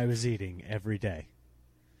 That's what I was eating every day.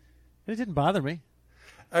 It didn't bother me.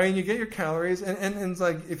 I mean, you get your calories, and it's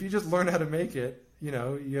like if you just learn how to make it, you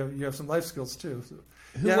know, you have some life skills too. So,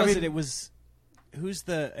 Who yeah, was I mean, it? It was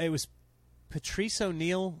Patrice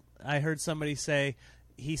O'Neill. I heard somebody say,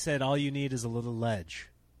 he said, all you need is a little ledge.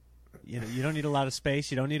 You don't need a lot of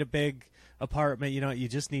space. You don't need a big apartment. You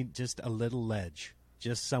just need just a little ledge,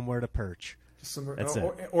 just somewhere to perch. Just somewhere, That's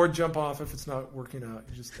or jump off if it's not working out.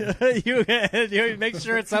 You just you make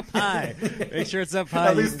sure it's up high. Make sure it's up high.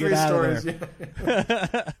 at least you 3 can get out of stories.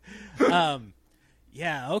 there. Yeah.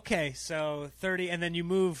 Yeah, okay. So 30, and then you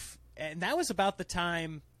move, and that was about the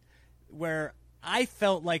time where I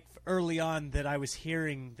felt like early on that I was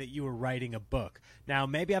hearing that you were writing a book. Now,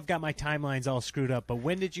 maybe I've got my timelines all screwed up, but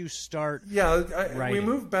when did you start? Yeah, we writing?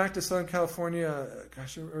 moved back to Southern California,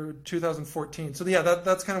 or 2014. So yeah,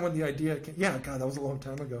 that's kind of when the idea came. Yeah, God, that was a long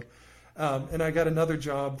time ago. And I got another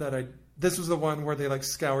job this was the one where they like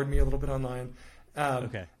scoured me a little bit online.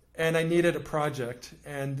 Okay. And I needed a project,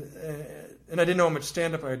 and I didn't know how much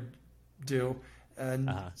stand-up I'd do.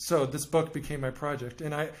 And so this book became my project.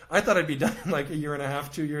 And I thought I'd be done in like a year and a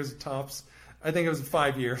half, 2 years tops. I think it was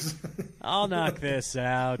 5 years. I'll knock this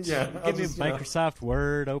out. Yeah, Give me Microsoft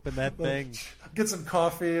Word, open that thing. Get some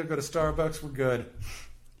coffee, I'll go to Starbucks, we're good.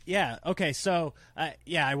 Yeah, okay, so,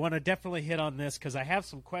 I want to definitely hit on this because I have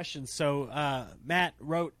some questions. So, Matt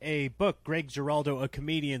wrote a book, Greg Giraldo, A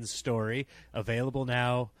Comedian's Story, available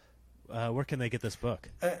now. Where can they get this book?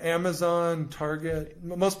 Amazon, Target,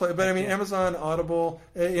 most places. But I mean, Amazon, Audible.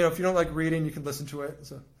 If you don't like reading, you can listen to it.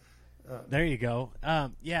 So there you go.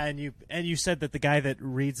 And you said that the guy that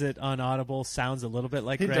reads it on Audible sounds a little bit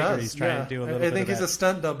like he Greg, does. or he's trying to do a little bit. I think of he's that. a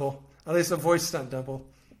stunt double, at least a voice stunt double.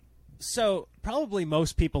 So probably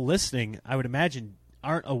most people listening, I would imagine,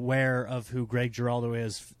 aren't aware of who Greg Giraldo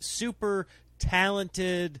is. Super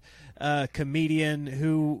talented comedian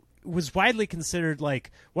who was widely considered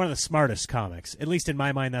like one of the smartest comics. At least in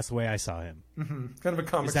my mind, that's the way I saw him. Mm-hmm. Kind of a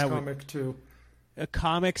comics comic too. A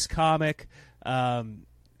comics comic,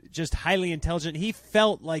 just highly intelligent. He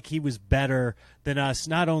felt like he was better than us,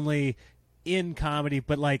 not only in comedy,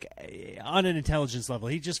 but like on an intelligence level.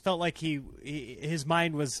 He just felt like his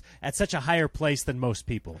mind was at such a higher place than most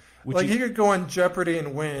people. Like he could go on Jeopardy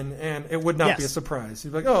and win, and it would not be a surprise. He'd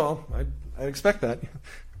be like, "Oh, I'd expect that."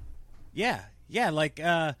 Yeah, like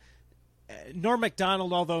Norm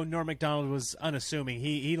Macdonald. Although Norm Macdonald was unassuming,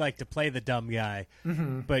 he liked to play the dumb guy,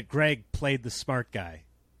 but Greg played the smart guy.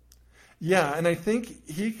 Yeah, and I think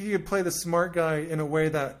he could play the smart guy in a way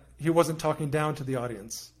that he wasn't talking down to the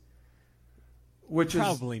audience.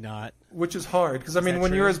 Probably not. Which is hard, because I mean,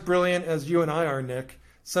 when you're as brilliant as you and I are, Nick,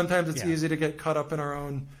 sometimes it's easy to get caught up in our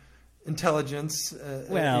own intelligence.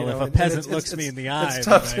 If a peasant looks me in the eye, it's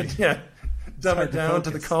tough to dumb it down to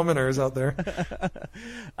the commoners out there.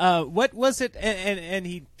 What was it? And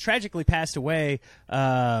he tragically passed away.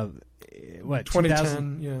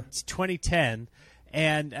 2010? Yeah, 2010.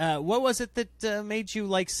 And what was it that made you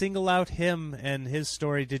like single out him and his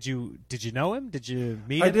story? Did you know him? Did you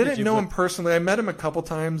meet him? I didn't know him personally. I met him a couple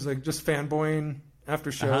times, like just fanboying after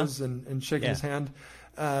shows and shaking his hand.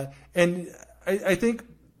 And I think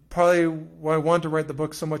probably why I wanted to write the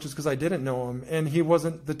book so much is because I didn't know him, and he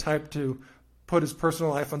wasn't the type to put his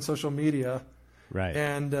personal life on social media. Right.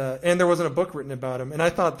 And there wasn't a book written about him, and I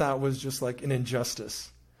thought that was just like an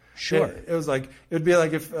injustice. Sure. It was like, it would be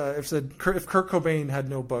like if Kurt Cobain had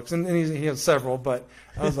no books, and he has several, but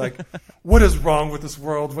I was like, what is wrong with this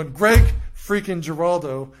world when Greg freaking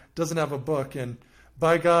Giraldo doesn't have a book? And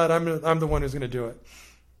by God, I'm the one who's going to do it.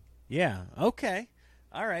 Yeah. Okay.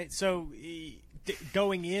 All right. So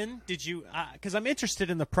going in, did you because I'm interested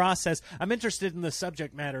in the process. I'm interested in the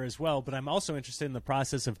subject matter as well, but I'm also interested in the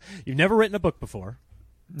process of you've never written a book before.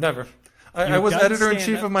 Never. I was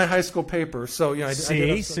editor-in-chief of my high school paper, so I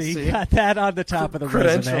you got that on the top of the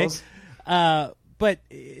resume. But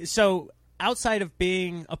so outside of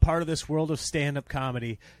being a part of this world of stand-up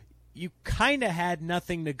comedy, you kind of had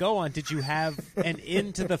nothing to go on. Did you have an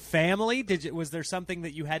into the family? Was there something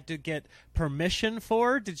that you had to get permission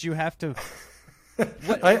for? Did you have to?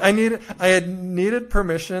 I had needed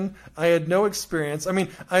permission. I had no experience. I mean,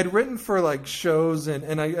 I'd written for like shows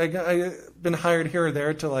and I been hired here or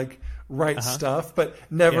there to like write stuff, but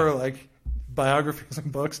never like biographies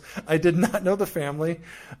and books. I did not know the family.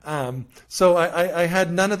 So I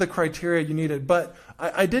had none of the criteria you needed, but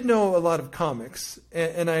I did know a lot of comics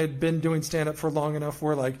and I had been doing stand up for long enough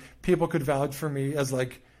where like people could vouch for me as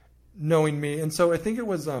like knowing me. And so I think it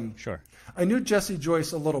was, sure. I knew Jesse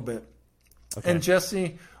Joyce a little bit. Okay. And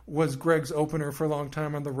Jesse was Greg's opener for a long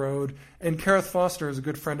time on the road. And Kareth Foster is a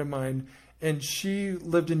good friend of mine. And she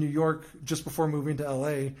lived in New York just before moving to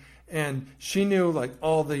L.A. And she knew like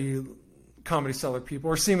all the Comedy Cellar people,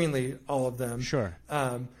 or seemingly all of them. Sure.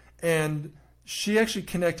 And she actually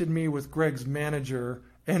connected me with Greg's manager,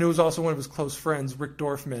 and who was also one of his close friends, Rick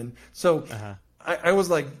Dorfman. So I was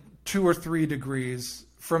like 2 or 3 degrees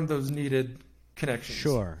from those needed connections.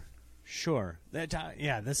 Sure.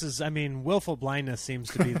 This is, I mean, willful blindness seems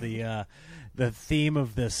to be the theme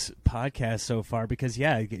of this podcast so far because,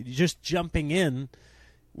 just jumping in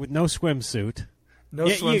with no swimsuit. No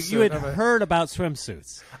swimsuit. You had heard about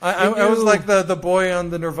swimsuits. I was like the boy on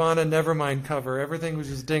the Nirvana Nevermind cover. Everything was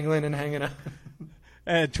just dingling and hanging out.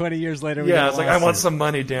 And 20 years later, I was like, I want some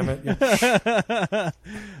money, damn it.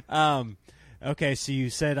 Okay, so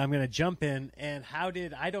you said I'm going to jump in, and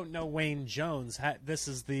I don't know Wayne Jones. This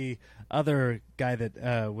is the other guy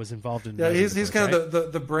that was involved in. Yeah, he's kind of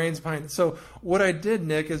the brains behind it. So what I did,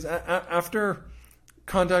 Nick, is after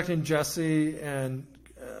contacting Jesse and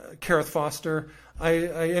Kareth Foster,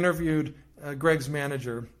 I interviewed Greg's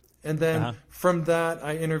manager, and then from that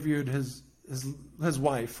I interviewed his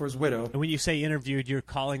wife or his widow. And when you say interviewed, you're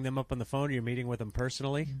calling them up on the phone, or you're meeting with them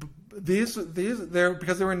personally? These they're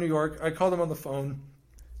because they were in New York. I called them on the phone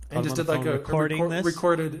and just did like a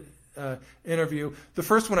recorded interview. The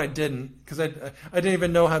first one I didn't because I didn't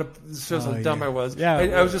even know how to. This shows how dumb I was. Yeah,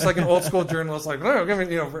 I was just like an old school journalist, like give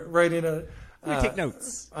me writing a. We take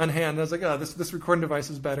notes on hand. I was like, this recording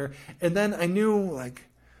device is better. And then I knew like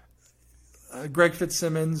Greg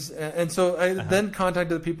Fitzsimmons, and so I then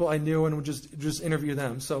contacted the people I knew and would just interview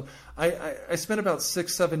them. So I spent about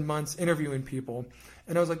 6-7 months interviewing people,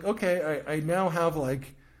 and I was like, okay, I now have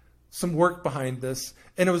like some work behind this.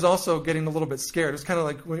 And it was also getting a little bit scared. It was kind of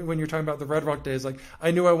like when you're talking about the Red Rock days. Like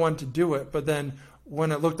I knew I wanted to do it, but then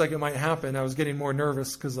when it looked like it might happen, I was getting more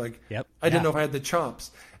nervous because I didn't know if I had the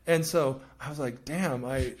chops. And so I was like, damn,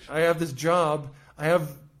 I have this job. I have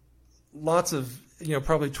lots of,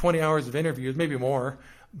 probably 20 hours of interviews, maybe more,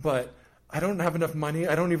 but I don't have enough money.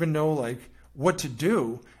 I don't even know like what to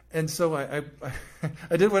do. And so I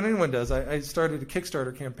did what anyone does. I started a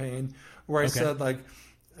Kickstarter campaign where I said like,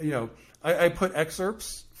 I put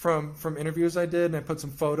excerpts from interviews I did, and I put some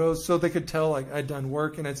photos so they could tell like I'd done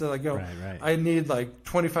work. And I said like, I need like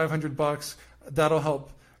 $2,500. That'll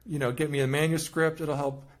help, get me a manuscript. It'll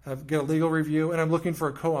help get a legal review, and I'm looking for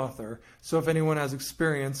a co-author. So if anyone has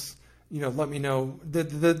experience, let me know.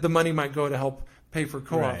 The money might go to help pay for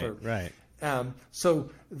co-author. Right. So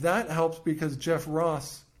that helps because Jeff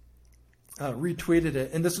Ross retweeted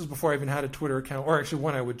it, and this was before I even had a Twitter account, or actually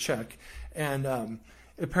one I would check. And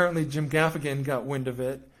apparently Jim Gaffigan got wind of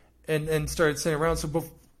it and started saying around. So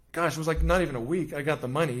it was like not even a week. I got the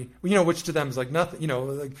money, which to them is like nothing.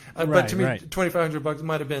 But to me, $2,500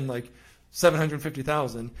 might have been like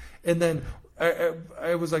 $750,000. And then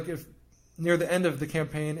I was like, if near the end of the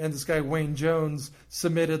campaign, and this guy Wayne Jones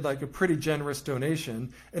submitted like a pretty generous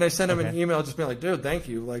donation, and I sent him an email just being like, dude, thank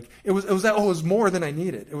you. Like it was more than I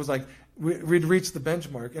needed. It was like we'd reached the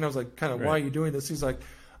benchmark, and I was like, kind of, why are you doing this? He's like,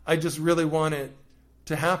 I just really want it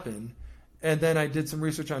to happen. And then I did some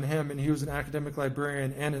research on him, and he was an academic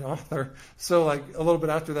librarian and an author. So like a little bit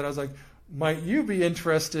after that, I was like, might you be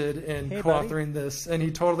interested in co-authoring this? And he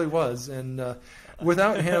totally was. And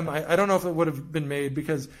without him, I don't know if it would have been made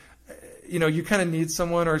because, you kind of need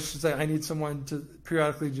someone, or I should say I need someone to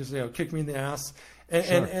periodically just, kick me in the ass.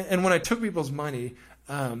 And when I took people's money,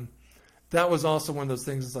 that was also one of those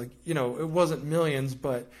things. It's like, it wasn't millions,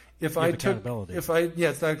 but it's that accountability. If I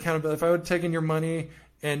would have taken your money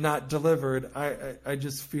and not delivered, I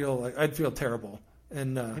just feel like I'd feel terrible.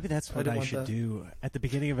 And maybe that's what didn't I want should that. do at the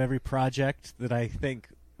beginning of every project that I think,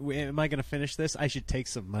 am I going to finish this? I should take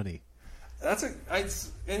some money.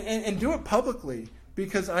 And do it publicly,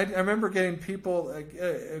 because I remember getting people like,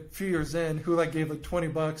 a few years in who like gave like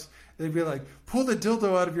 $20. They'd be like, "Pull the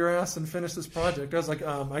dildo out of your ass and finish this project." I was like,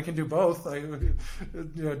 I can do both.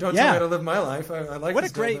 Don't tell me how to live my life. I like what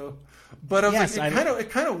this a great dildo. But I was Yes, like, it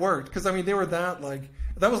kind of worked, because I mean they were that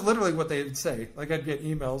was literally what they would say. Like I'd get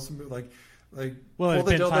emails like. Well, it pull the had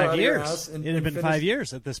been dildo 5 out of your years. ass and It had been finish. 5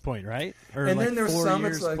 years at this point, right? Or And like then there's 4 some,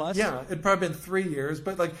 years it's like, plus? yeah, it'd probably been 3 years,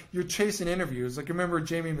 but like you're chasing interviews. Like I remember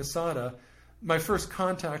Jamie Masada, my first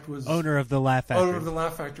contact was Owner of the Laugh Factory. owner of the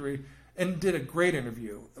Laugh Factory, and did a great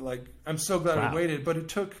interview. Like I'm so glad I waited, but it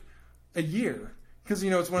took a year, because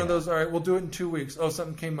it's one of those. All right, we'll do it in 2 weeks. Oh,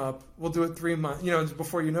 something came up. We'll do it 3 months. It's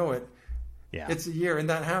before you know it, Yeah. it's a year, and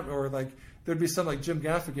that happened. Or like there'd be some like Jim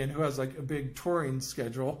Gaffigan who has like a big touring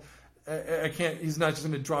schedule. I can't. He's not just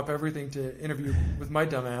going to drop everything to interview with my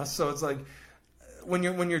dumb ass. So it's like when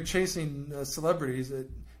you're chasing celebrities,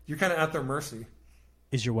 you're kind of at their mercy.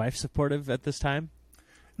 Is your wife supportive at this time?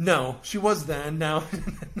 No, she was then. Now,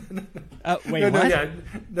 Wait, no, what?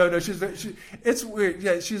 no. It's weird.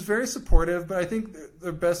 Yeah, she's very supportive, but I think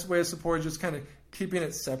the best way of support is just kind of keeping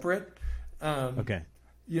it separate. Okay.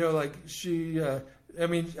 Like she. I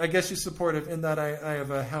mean, I guess she's supportive in that I have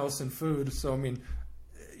a house and food. So I mean.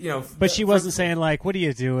 But she wasn't saying like, "What are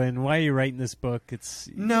you doing? Why are you writing this book?"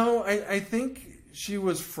 No, I think she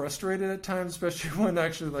was frustrated at times, especially when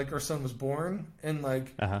actually like our son was born, and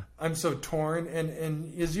like I'm so torn,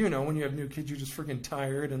 and as you know, when you have new kids, you're just freaking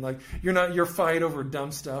tired, and like you're fight over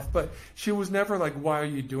dumb stuff. But she was never like, "Why are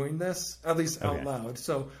you doing this?" At least out loud.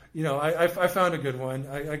 So I found a good one.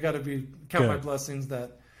 I got to count my blessings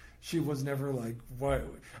that. She was never like, why?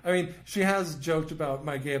 I mean, she has joked about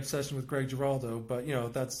my gay obsession with Greg Giraldo, but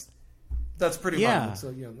that's pretty mild.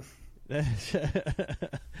 So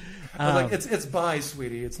like it's bi,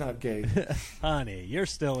 sweetie. It's not gay. Honey, you're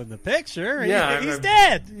still in the picture. Yeah, he's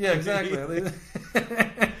dead. Yeah, exactly.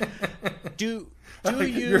 Do you?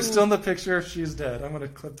 You're still in the picture. She's dead. I'm going to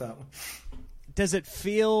clip that one. Does it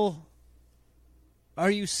feel?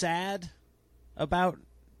 Are you sad about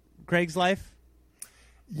Greg's life?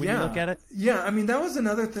 When you look at it? Yeah, I mean, that was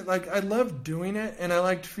another thing. Like, I loved doing it, and I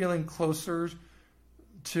liked feeling closer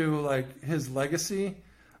to, like, his legacy.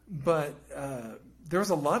 But there was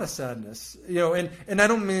a lot of sadness. And I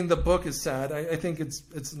don't mean the book is sad. I think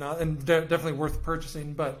it's not, and definitely worth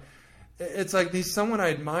purchasing. But it's like he's someone I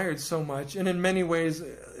admired so much. And in many ways,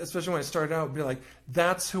 especially when I started out, it'd be like,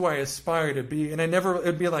 that's who I aspire to be. And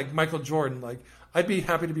it'd be like Michael Jordan, like, I'd be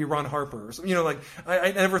happy to be Ron Harper. Or something. Like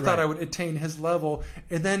I never thought I would attain his level.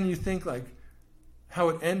 And then you think like how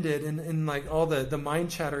it ended, and like all the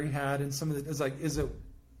mind chatter he had, and some of it.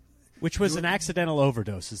 Which was an accidental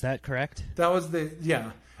overdose. Is that correct? That was It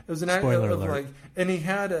was an Spoiler accident. alert. Like, and he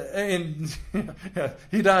had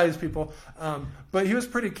he dies, people. But he was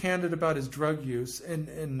pretty candid about his drug use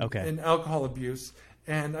and alcohol abuse.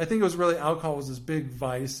 And I think it was really alcohol was his big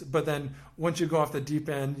vice. But then once you go off the deep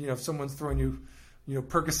end, if someone's throwing you,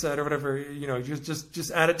 Percocet or whatever,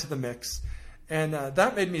 just add it to the mix. And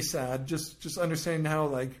that made me sad, just understanding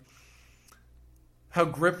how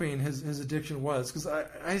gripping his addiction was. Because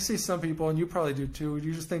I see some people, and you probably do too,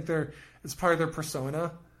 you just think it's part of their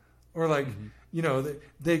persona. Or like,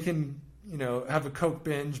 they can, have a Coke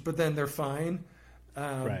binge, but then they're fine.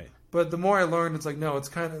 Right. But the more I learned, it's like, no, it's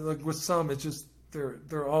kind of like with some, it's just,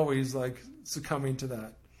 they're always like succumbing to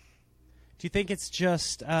that. Do you think it's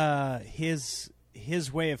just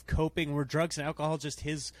his way of coping? Were drugs and alcohol just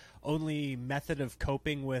his only method of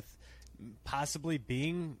coping with possibly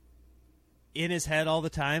being in his head all the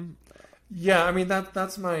time? Yeah, I mean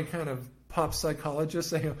that's my kind of pop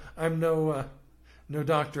psychologist. I'm no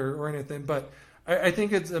doctor or anything, but I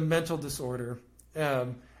think it's a mental disorder.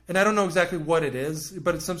 And I don't know exactly what it is,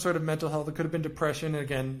 but it's some sort of mental health. It could have been depression.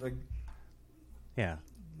 Again, like, yeah,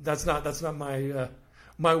 that's not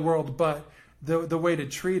my world. But the way to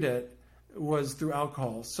treat it was through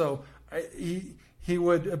alcohol. So he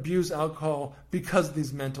would abuse alcohol because of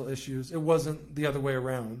these mental issues. It wasn't the other way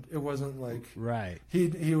around. It wasn't like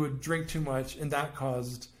he would drink too much and that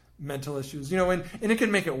caused mental issues. And it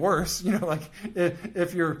can make it worse. Like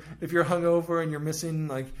if you're hungover and you're missing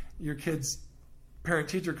like your kid's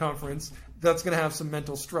parent-teacher conference, that's going to have some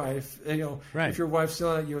mental strife. If your wife's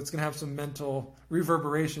yelling at you, it's going to have some mental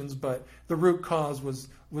reverberations. But the root cause was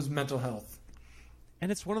mental health.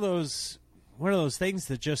 And it's one of those things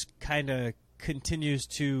that just kind of continues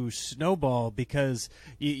to snowball because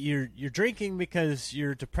you're drinking because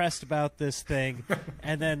you're depressed about this thing,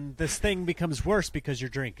 and then this thing becomes worse because you're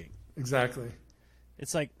drinking. Exactly.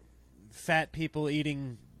 it's like fat people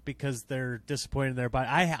eating because they're disappointed in their body.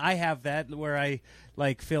 I have that where I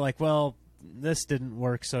like feel like, well, this didn't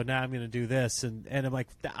work, so now I'm going to do this, and I'm like,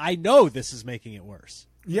 I know this is making it worse.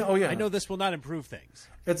 Yeah, oh yeah. I know this will not improve things.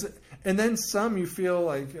 And then some you feel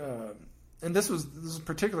like, and this is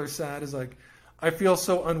particularly sad, is like, I feel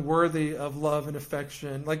so unworthy of love and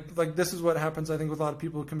affection. Like this is what happens, I think, with a lot of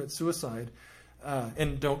people who commit suicide,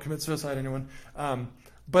 and don't commit suicide, anyone.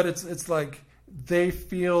 But it's like they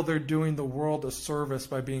feel they're doing the world a service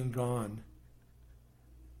by being gone.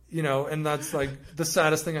 You know, and that's like the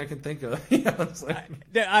saddest thing I can think of. It's like,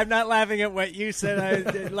 I'm not laughing at what you said.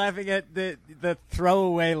 I'm laughing at the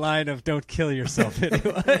throwaway line of "Don't kill yourself."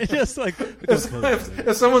 Just like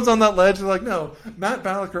if someone's on that ledge, they're like, "No, Matt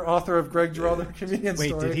Balaker, author of Greg Giraldo Comedian Wait,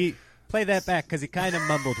 Story." did he play that back? Because he kind of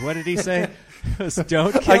mumbled. What did he say? It was,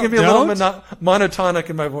 "Don't kill." I can be a little monotonic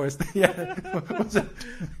in my voice. Yeah,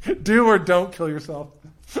 do or don't kill yourself.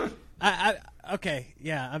 Okay,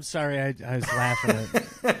 yeah, I'm sorry. I was laughing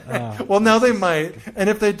at. Well, now they might, and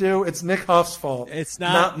if they do, it's Nick Hoff's fault. It's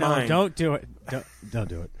not mine. No, don't do it. Don't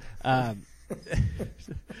do it.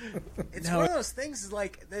 It's one of those things. Is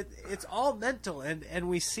like it's all mental, and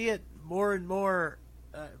we see it more and more.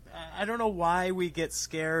 I don't know why we get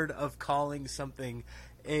scared of calling something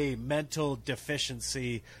a mental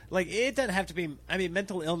deficiency. Like, it doesn't have to be. I mean,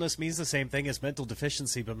 mental illness means the same thing as mental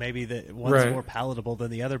deficiency, but maybe the one's more palatable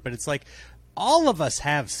than the other. But it's like all of us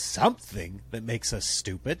have something that makes us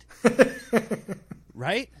stupid,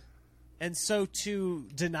 right? And so to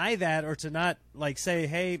deny that, or to not like say,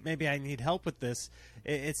 hey, maybe I need help with this,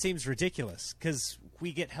 it seems ridiculous, because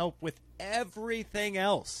we get help with everything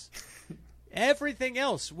else. Everything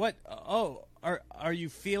else. What? Oh, are you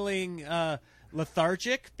feeling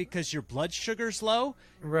lethargic because your blood sugar's low?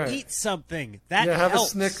 Right. Eat something. That have helps.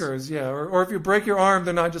 a Snickers. Yeah, or if you break your arm,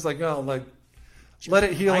 they're not just like, oh, like let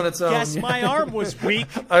it heal on its own. Yes, my arm was weak.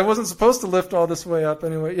 I wasn't supposed to lift all this way up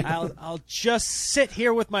anyway. Yeah. I'll just sit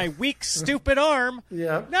here with my weak, stupid arm.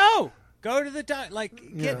 Yeah. No, go to the doctor.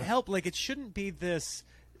 Like, get help. Like, it shouldn't be this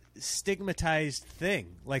stigmatized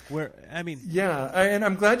thing. Like, and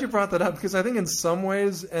I'm glad you brought that up, because I think in some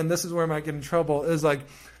ways, and this is where I might get in trouble, is like,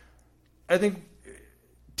 I think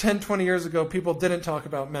 10, 20 years ago, people didn't talk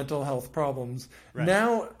about mental health problems. Right.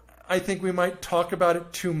 Now, I think we might talk about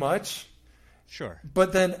it too much. Sure.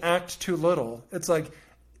 But then act too little. It's like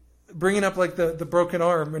bringing up like the broken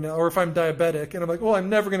arm, or if I'm diabetic and I'm like, well, I'm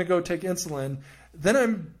never going to go take insulin, then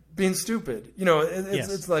I'm being stupid. You know,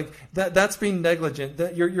 it's like that's being negligent.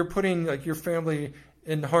 That you're putting like your family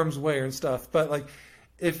in harm's way and stuff. But like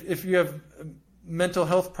if you have mental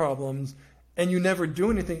health problems and you never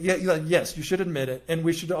do anything, yes, you should admit it, and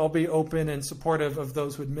we should all be open and supportive of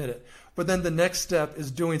those who admit it. But then the next step is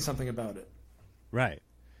doing something about it. Right.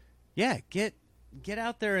 Yeah, get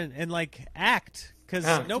out there and like act, because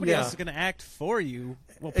nobody else is going to act for you.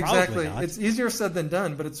 Well, exactly. Not. It's easier said than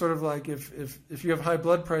done, but it's sort of like if you have high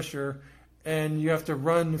blood pressure and you have to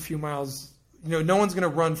run a few miles, no one's going to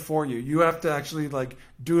run for you. You have to actually like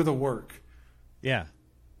do the work. Yeah.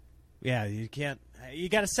 Yeah, you can't. You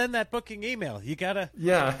got to send that booking email. You got to.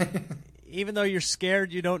 Yeah. Even though you're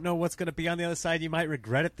scared, you don't know what's going to be on the other side. You might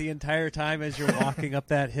regret it the entire time as you're walking up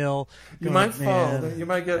that hill. You might fall. You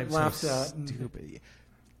might get laughed at. Stupid.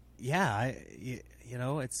 Yeah,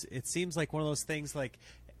 it seems like one of those things. Like,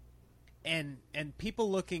 and people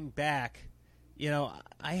looking back,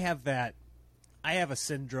 I have a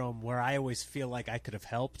syndrome where I always feel like I could have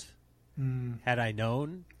helped had I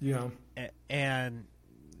known. Yeah, and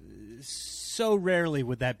so rarely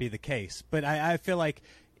would that be the case. But I feel like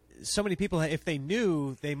so many people, if they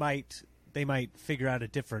knew, they might figure out a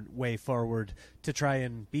different way forward to try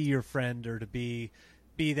and be your friend, or to be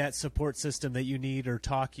that support system that you need, or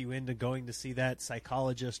talk you into going to see that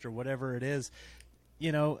psychologist or whatever it is,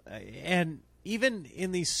 and even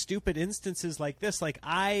in these stupid instances like this, like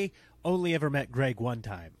I only ever met Greg one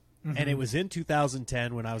time, and it was in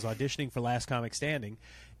 2010 when I was auditioning for Last Comic Standing.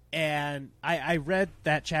 And I read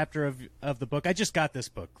that chapter of the book. I just got this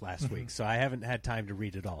book last week, so I haven't had time to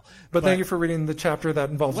read it all. But thank you for reading the chapter that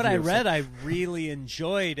involves what I read. I really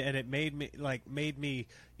enjoyed, and it made me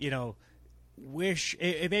wish.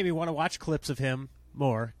 It made me want to watch clips of him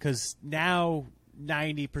more, because now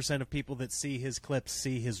 90% of people that see his clips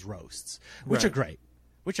see his roasts, which are great.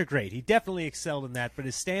 He definitely excelled in that. But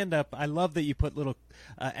his stand-up, I love that you put little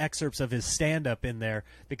excerpts of his stand-up in there,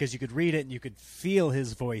 because you could read it and you could feel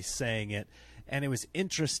his voice saying it. And it was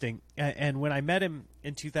interesting. And when I met him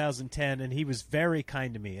in 2010, and he was very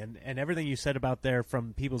kind to me, and everything you said about there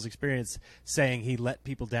from people's experience, saying he let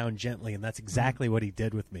people down gently, and that's exactly what he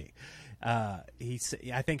did with me. I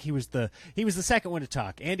think he was the second one to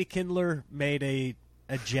talk. Andy Kindler made a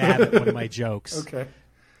jab at one of my jokes, Okay.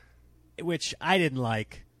 which I didn't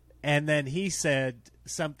like, and then he said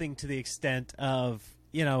something to the extent of,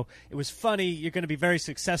 it was funny. You're going to be very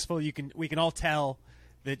successful. We can all tell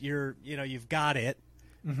that you've got it,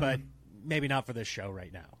 but maybe not for this show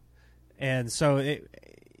right now. And so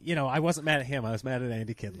I wasn't mad at him. I was mad at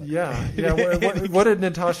Andy Kindler. Yeah. What did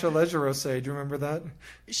Natasha Leggero say? Do you remember that?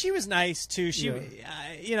 She was nice too.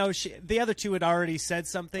 The other two had already said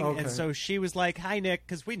something, Okay. and so she was like, "Hi, Nick,"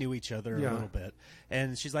 because we knew each other a little bit,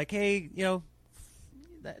 and she's like, "Hey,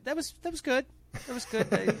 that was good. That was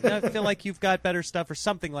good. I feel like you've got better stuff," or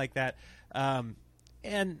something like that.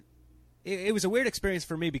 And it was a weird experience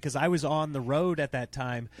for me because I was on the road at that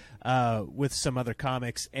time with some other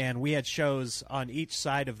comics, and we had shows on each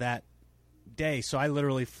side of that day. So I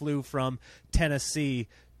literally flew from Tennessee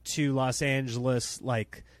to Los Angeles,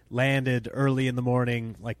 landed early in the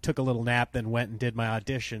morning, took a little nap, then went and did my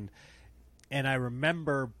audition. And I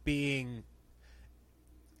remember being...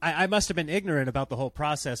 I must have been ignorant about the whole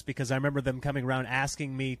process because I remember them coming around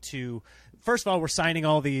asking me to... First of all, we're signing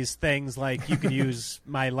all these things like you can use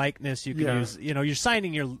my likeness, you can use... you're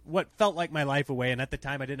signing what felt like my life away, and at the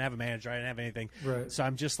time I didn't have a manager, I didn't have anything. Right. So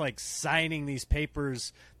I'm just signing these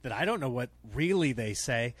papers that I don't know what really they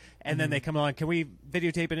say, and then they come along, can we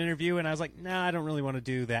videotape an interview? And I was like, no, I don't really want to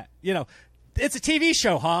do that. It's a TV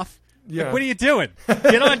show, Hoff. Yeah. What are you doing?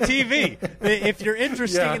 Get on TV. If you're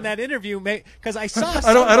interested in that interview, because I saw.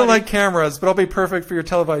 I don't like cameras, but I'll be perfect for your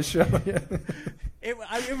televised show.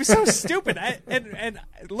 It was so stupid. And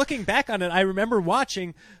looking back on it, I remember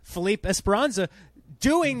watching Philippe Esperanza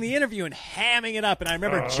doing the interview and hamming it up, and I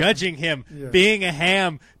remember judging him being a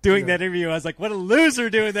ham doing that interview. I was like, what a loser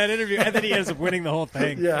doing that interview, and then he ends up winning the whole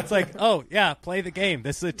thing. It's like, oh yeah, play the game.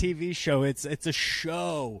 This is a TV show. It's a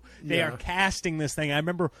show. They are casting this thing. I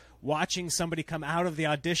remember watching somebody come out of the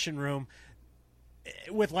audition room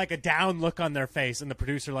with a down look on their face, and the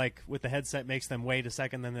producer with the headset makes them wait a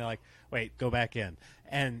second, then they're like, wait, go back in.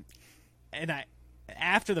 And I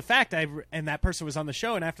after the fact, and that person was on the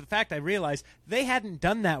show, and after the fact, I realized they hadn't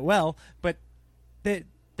done that well, but there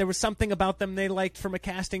was something about them they liked from a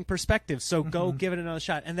casting perspective. So go give it another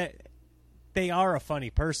shot. And they are a funny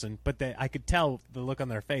person, but I could tell the look on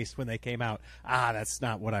their face when they came out. That's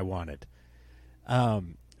not what I wanted.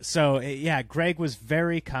 Greg was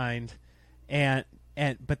very kind,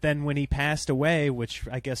 but then when he passed away, which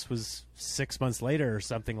I guess was 6 months later or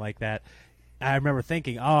something like that, I remember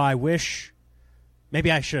thinking, I wish. Maybe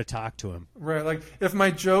I should have talked to him. Right, if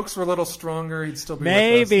my jokes were a little stronger, he'd still be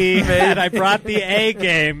Maybe with us. had I brought the A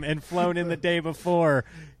game and flown in the day before,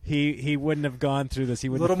 he wouldn't have gone through this. He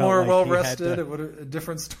would a little have felt more like well he had rested. to- It would have a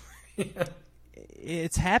different story.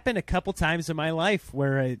 It's happened a couple times in my life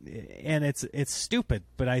and it's stupid,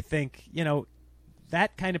 but I think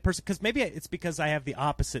that kind of person, because maybe it's because I have the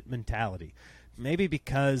opposite mentality. Maybe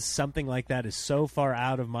because something like that is so far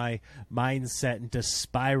out of my mindset and to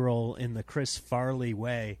spiral in the Chris Farley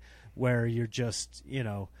way where you're just,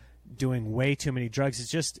 doing way too many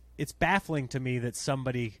drugs. It's baffling to me that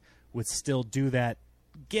somebody would still do that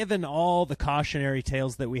given all the cautionary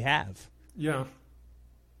tales that we have. Yeah.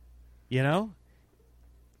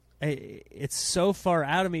 It's so far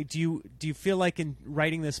out of me. Do you feel like in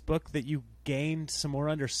writing this book that you gained some more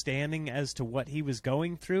understanding as to what he was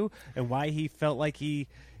going through and why he felt like he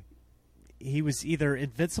was either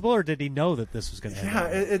invincible, or did he know that this was going to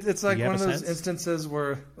happen? Yeah, it's like one of those sense? instances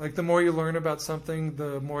where the more you learn about something,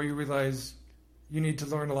 the more you realize you need to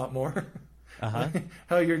learn a lot more.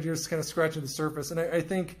 How you're just kind of scratching the surface. And I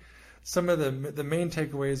think some of the main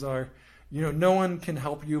takeaways are, no one can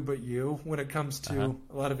help you but you when it comes to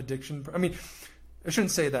a lot of addiction. I mean, I shouldn't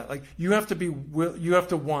say that. You have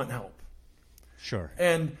to want help. Sure.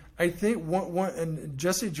 And I think and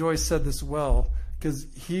Jesse Joyce said this well, because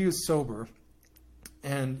he was sober,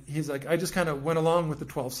 and he's like, I just kind of went along with the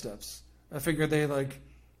 12 steps. I figured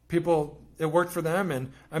people, it worked for them,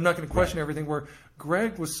 and I'm not going to question everything. Where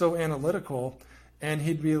Greg was so analytical, and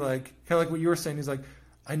he'd be kind of like what you were saying. He's like,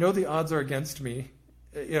 I know the odds are against me.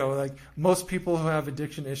 Most people who have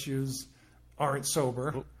addiction issues aren't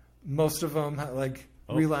sober. Oh. Most of them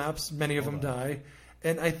relapse. Many of them die.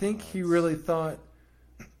 And I think he really thought,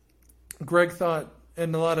 Greg thought,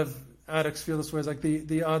 and a lot of addicts feel this way, is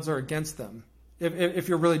the odds are against them if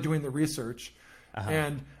you're really doing the research.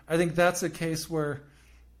 And I think that's a case where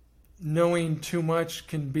knowing too much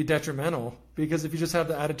can be detrimental, because if you just have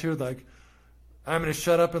the attitude I'm going to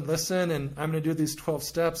shut up and listen, and I'm going to do these 12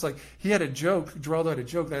 steps. He had a joke, Geraldo had a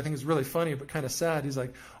joke that I think is really funny but kind of sad. He's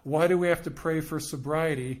like, why do we have to pray for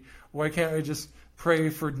sobriety? Why can't we just pray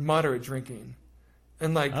for moderate drinking.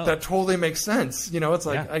 And like that totally makes sense. It's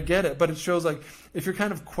like I get it, but it shows like if you're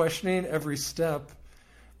kind of questioning every step,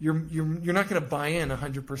 you're not going to buy in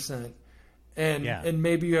 100%, and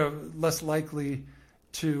maybe you're less likely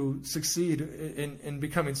to succeed in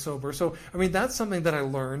becoming sober. So I mean that's something that I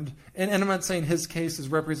learned, and I'm not saying his case is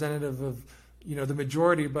representative of the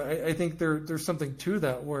majority, but I think there's something to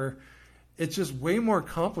that where it's just way more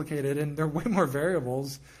complicated and there are way more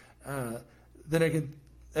variables than I could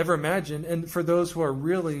ever imagine. And for those who are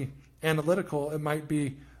really analytical, it might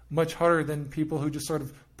be much harder than people who just sort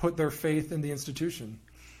of put their faith in the institution.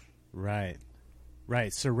 Right.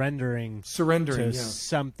 Surrendering to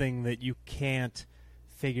something that you can't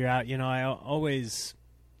figure out. I always,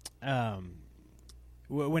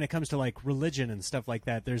 when it comes to like religion and stuff like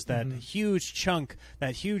that, there's that huge chunk,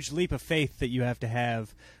 that huge leap of faith that you have to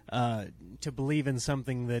believe in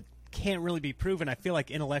something that can't really be proven. I feel like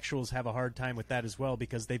intellectuals have a hard time with that as well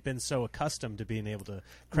because they've been so accustomed to being able to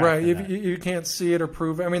crack if you can't see it or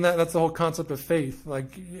prove it. I mean that's the whole concept of faith.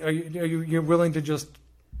 Like you're willing to just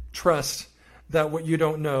trust that what you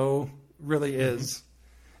don't know really is.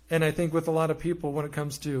 And I think with a lot of people when it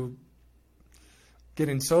comes to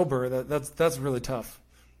getting sober, that's really tough.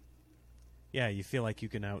 Yeah, you feel like you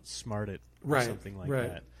can outsmart it or something like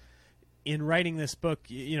that. In writing this book,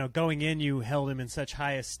 going in, you held him in such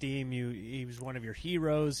high esteem. He was one of your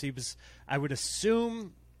heroes. He was, I would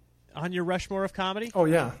assume, on your Rushmore of comedy. Oh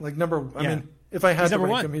yeah, like I mean, if I had to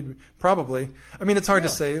rank him, he'd probably. I mean, it's hard to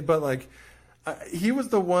say, but like, he was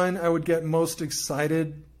the one I would get most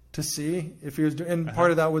excited to see if he was doing. And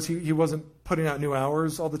part of that was he wasn't putting out new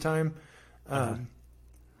hours all the time.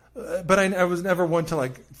 But I was never one to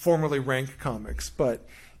like formally rank comics, but.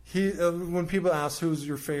 When people ask who's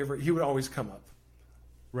your favorite, he would always come up.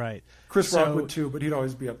 Right. Chris Rock would too, but he'd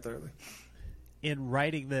always be up there. In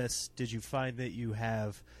writing this, did you find that you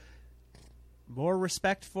have more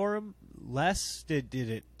respect for him? Less? Did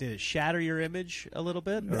it shatter your image a little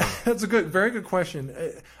bit? That's a very good question.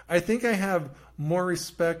 I think I have more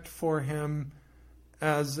respect for him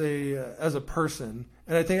as a person,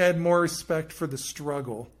 and I think I had more respect for the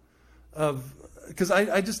struggle of. Because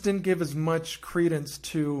I just didn't give as much credence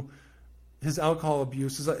to his alcohol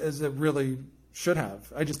abuse as it really should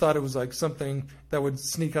have. I just thought it was like something that would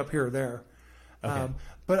sneak up here or there. Okay.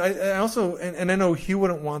 But I also, and I know he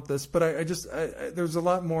wouldn't want this, but I there's a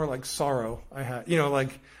lot more like sorrow I had.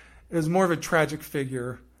 Like it was more of a tragic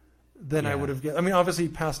figure than I would have guessed. I mean, obviously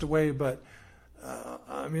he passed away, but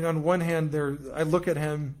I mean, on one hand, I look at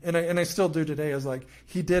him, and I still do today, as like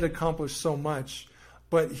he did accomplish so much.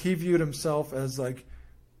 But he viewed himself as like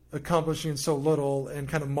accomplishing so little and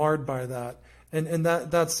kind of marred by that, and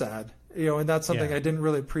that's sad, and that's something I didn't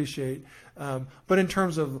really appreciate. But in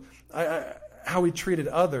terms of how he treated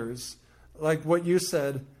others, like what you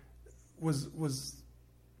said was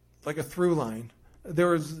like a through line. There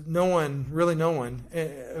was no one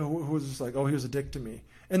who was just like, oh, he was a dick to me.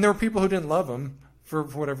 And there were people who didn't love him for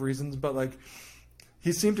whatever reasons, but like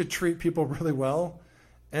he seemed to treat people really well.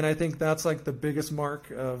 And I think that's like the biggest mark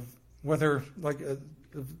of whether like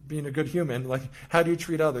of being a good human. Like, how do you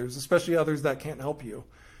treat others, especially others that can't help you?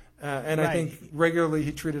 And I think regularly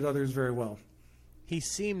he treated others very well. He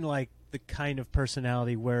seemed like the kind of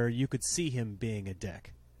personality where you could see him being a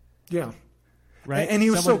dick. Yeah. Right. And he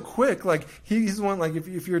was so quick. Like he's one, like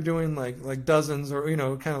if you're doing like dozens or,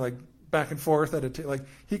 kind of like back and forth at a like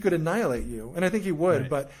he could annihilate you. And I think he would,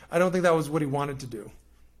 but I don't think that was what he wanted to do.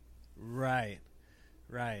 Right.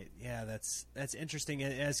 Yeah, that's interesting.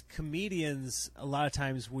 As comedians, a lot of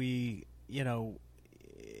times we,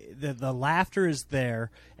 the laughter is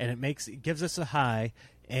there, and it gives us a high,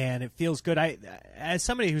 and it feels good. As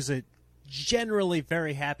somebody who's a generally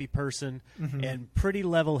very happy person and pretty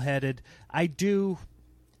level-headed, I do,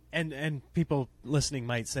 and people listening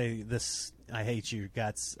might say this. I hate you,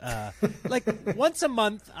 Guts. Like once a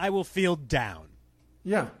month, I will feel down.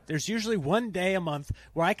 Yeah, there's usually one day a month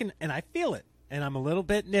where I I feel it. And I'm a little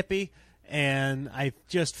bit nippy, and I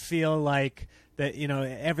just feel like that,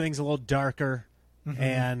 everything's a little darker,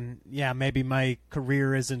 and maybe my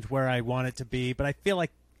career isn't where I want it to be, but I feel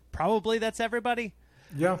like probably that's everybody.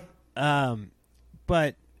 Yeah.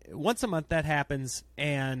 But once a month that happens,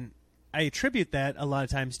 and I attribute that a lot of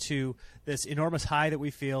times to this enormous high that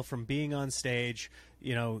we feel from being on stage,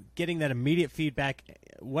 getting that immediate feedback.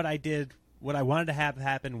 What I did, what I wanted to have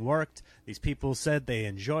happen worked. These people said they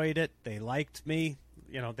enjoyed it. They liked me.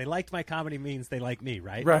 They liked my comedy means they like me,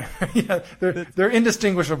 right? Right. Yeah, they're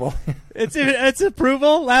indistinguishable. It's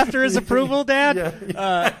approval. Laughter is approval, Dad.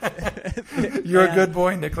 You're a good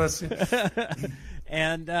boy, Nicholas.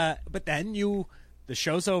 And but then the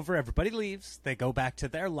show's over, everybody leaves, they go back to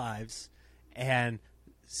their lives, and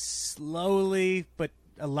slowly, but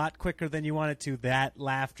a lot quicker than you want it to, that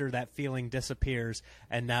laughter, that feeling disappears,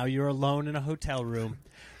 and now you're alone in a hotel room.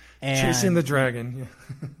 And chasing the dragon.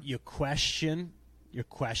 You're questioning,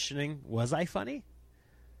 was I funny?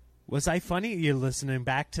 Was I funny? You're listening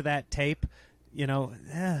back to that tape,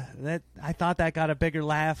 that I thought that got a bigger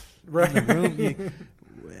laugh in the room.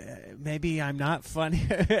 Maybe I'm not funny.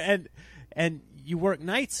 and you work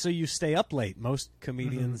nights, so you stay up late. Most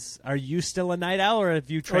comedians, Are you still a night owl, or have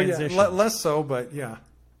you transitioned? Oh, yeah. Less so, but yeah.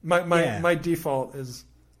 My default is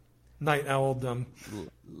night owldom.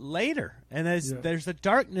 Later, and there's a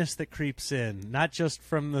darkness that creeps in, not just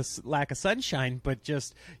from the lack of sunshine, but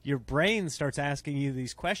just your brain starts asking you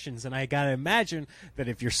these questions. And I gotta imagine that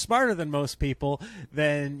if you're smarter than most people,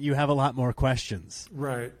 then you have a lot more questions.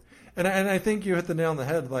 Right, and I think you hit the nail on the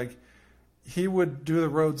head. Like, he would do the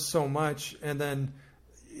road so much, and then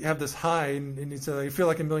you have this high, and he'd say, you feel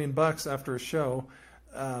like $1 million after a show,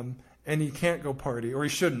 and he can't go party, or he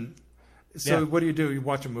shouldn't. So what do? You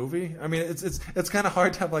watch a movie? I mean, it's kind of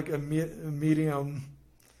hard to have like a medium,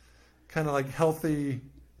 kind of like healthy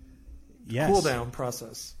cool down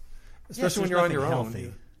process, especially when you're on your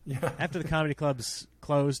own. Yeah. After the comedy club's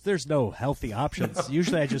closed, there's no healthy options. No.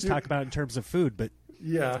 Usually, I just talk about it in terms of food, but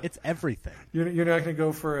it's everything. You're not going to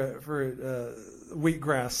go for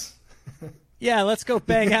wheatgrass. Yeah, let's go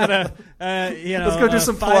bang out let's go do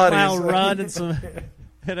some 5-mile run and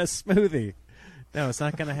and a smoothie. No, it's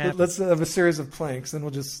not going to happen. Let's have a series of planks, then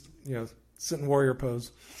we'll just, sit in warrior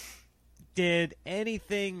pose. Did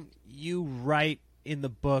anything you write in the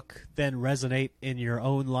book then resonate in your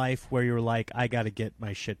own life where you were like, I got to get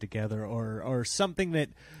my shit together, or something that,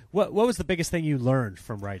 what was the biggest thing you learned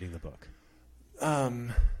from writing the book?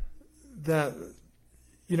 That,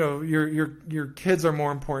 your kids are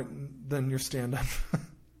more important than your stand-up.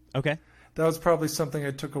 Okay. That was probably something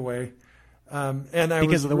I took away.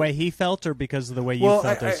 Because of the way he felt, or because of the way you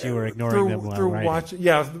felt as you were ignoring them while writing?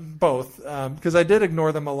 Yeah, both. Because I did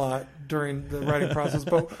ignore them a lot during the writing process.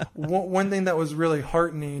 But one thing that was really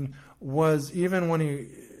heartening was, even when he,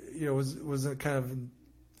 was kind of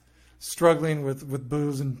struggling with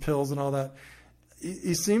booze and pills and all that,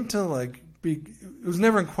 he seemed to it was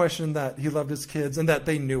never in question that he loved his kids and that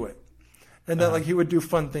they knew it, and that he would do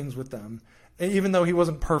fun things with them, and even though he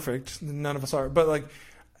wasn't perfect, none of us are, but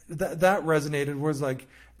that resonated. Was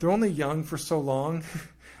they're only young for so long,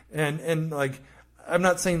 and I'm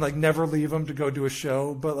not saying never leave them to go do a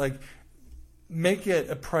show, but make it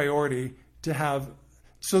a priority to have,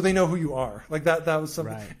 so they know who you are. That was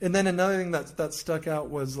something. Right. And then another thing that stuck out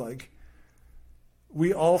was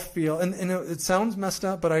we all feel, and it sounds messed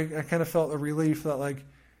up, but I kind of felt a relief that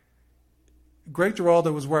Greg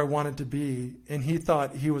Giraldo was where I wanted to be, and he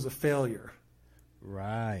thought he was a failure.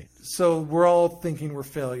 Right. So we're all thinking we're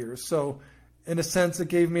failures. So in a sense, it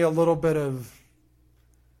gave me a little bit of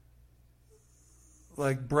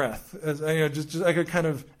breath, as just I could kind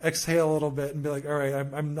of exhale a little bit and be like, all right,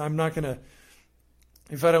 I'm not gonna,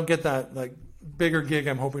 if I don't get that bigger gig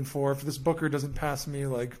I'm hoping for, if this booker doesn't pass me,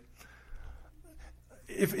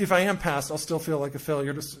 if I am passed, I'll still feel like a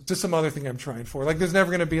failure to some other thing I'm trying for. There's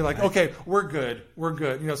never going to be okay, we're good.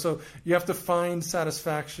 So you have to find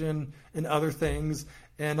satisfaction in other things,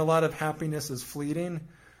 and a lot of happiness is fleeting,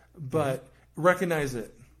 but recognize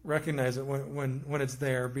it when it's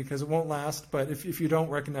there, because it won't last. But if you don't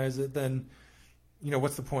recognize it, then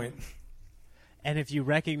what's the point? And if you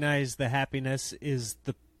recognize the happiness, is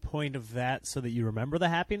the point of that so that you remember the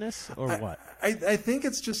happiness, or what? I think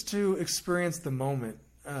it's just to experience the moment.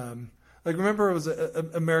 Remember, it was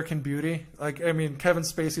American Beauty. Kevin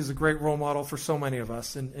Spacey is a great role model for so many of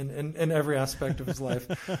us in every aspect of his life.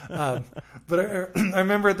 But I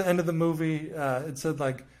remember at the end of the movie, it said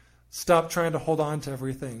stop trying to hold on to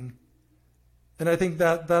everything. And I think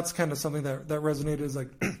that's kind of something that resonated. Is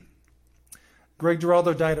Greg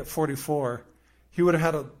Giraldo died at 44. He would have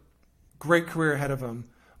had a great career ahead of him,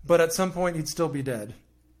 but at some point he'd still be dead,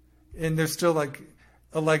 and there's still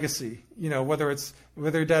a legacy.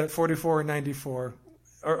 Whether you're dead at 44 or 94,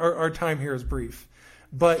 our time here is brief,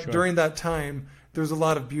 but sure. During that time, there's a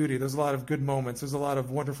lot of beauty, there's a lot of good moments, there's a lot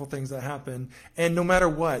of wonderful things that happen, and no matter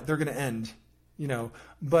what, they're going to end.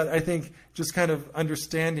 But I think just kind of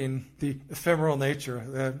understanding the ephemeral nature.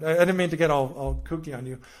 I didn't mean to get all kooky on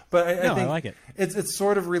you, but I think I like it. It's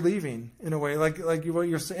sort of relieving in a way, like what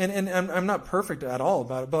you're saying. And I'm not perfect at all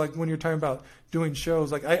about it, but when you're talking about doing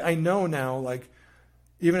shows, I know now,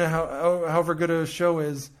 even however good a show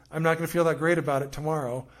is, I'm not going to feel that great about it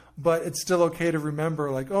tomorrow. But it's still okay to remember,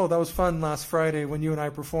 oh, that was fun last Friday when you and I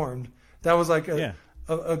performed. That was a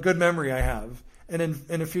good memory I have. And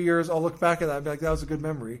in a few years, I'll look back at that and be like, that was a good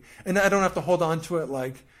memory. And I don't have to hold on to it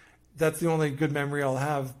like that's the only good memory I'll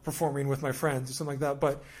have performing with my friends or something like that.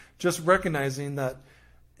 But just recognizing that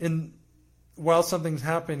while something's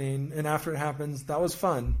happening and after it happens, that was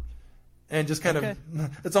fun. And just kind of,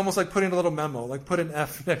 it's almost like putting a little memo, like put an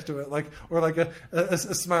F next to it, or like a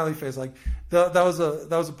smiley face, like that was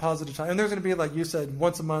a positive time. And there's going to be, like you said,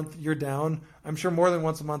 once a month you're down. I'm sure more than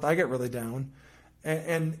once a month I get really down,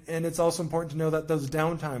 and it's also important to know that those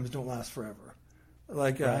down times don't last forever.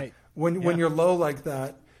 Like when you're low like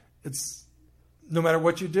that, it's no matter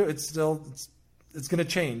what you do, it's going to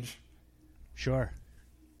change. Sure.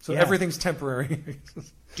 So everything's temporary.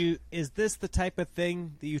 Is this the type of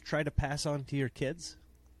thing that you try to pass on to your kids?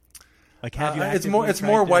 Like, have you? It's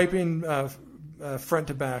more wiping front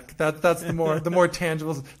to back. That's the more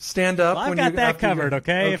tangible. Stand up. Well, I've got that covered.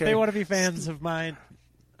 Okay, if they want to be fans of mine.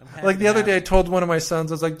 Like the other day, I told one of my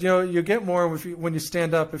sons, I was like, you get more when you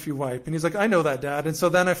stand up if you wipe. And he's like, I know that, Dad. And so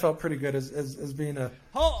then I felt pretty good as being a...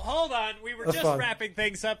 Hold on. We were just wrapping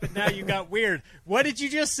things up, and now you got weird. What did you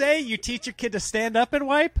just say? You teach your kid to stand up and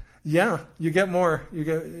wipe? Yeah, you get more. You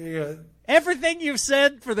get Everything you've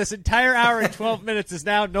said for this entire hour and 12 minutes is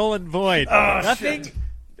now null and void. Oh, Nothing. Shit.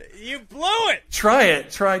 You blew it. Try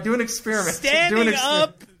it. Do an experiment. Standing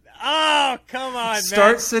up. Oh, come on,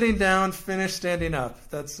 Start man. sitting down, finish standing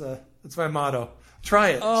up. That's my motto. Try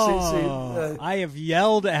it. Oh, I have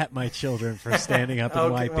yelled at my children for standing up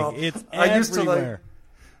and wiping. Well, it's everywhere. I used to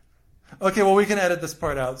okay, well, we can edit this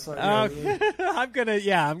part out. So, I'm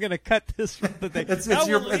gonna cut this from the thing. It's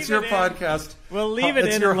your podcast. We'll leave it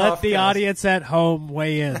in and let the audience at home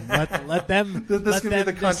weigh in. Let them. This can be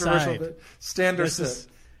the controversial bit. Stand or sit.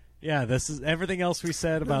 Yeah, this is everything else we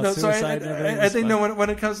said about suicide. I think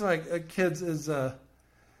when it comes to like kids is I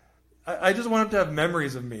just want them to have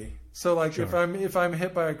memories of me. So like if I'm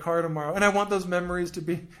hit by a car tomorrow, and I want those memories to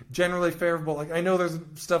be generally favorable. Like I know there's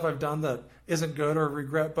stuff I've done that isn't good or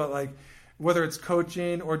regret, but like whether it's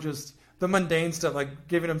coaching or just the mundane stuff like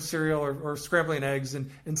giving them cereal or scrambling eggs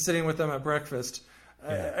and sitting with them at breakfast.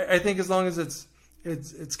 Yeah. I think as long as it's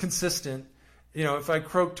consistent, if I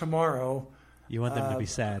croak tomorrow. You want them to be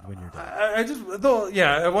sad when you're done. I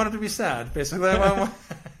want them to be sad. Basically,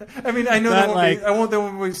 I mean, I know I won't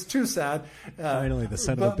them to be too sad. Finally, the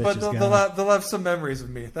son of a bitch is gone. They'll have some memories of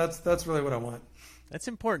me. That's really what I want. That's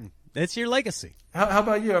important. It's your legacy. How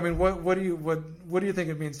about you? I mean, what do you think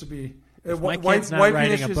it means to be? If my kid's not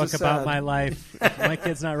writing a book about my life. If my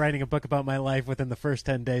kid's not writing a book about my life within the first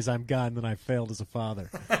 10 days, I'm gone. Then I failed as a father.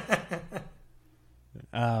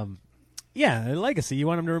 Yeah, a legacy. You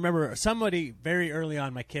want them to remember somebody very early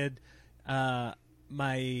on. My kid, my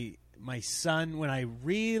son, when I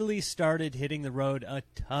really started hitting the road a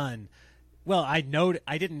ton. Well, I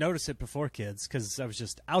didn't notice it before kids because I was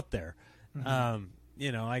just out there.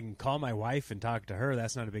 Mm-hmm. I can call my wife and talk to her.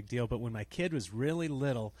 That's not a big deal. But when my kid was really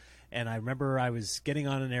little, and I remember I was getting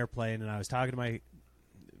on an airplane and I was talking to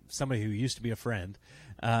somebody who used to be a friend,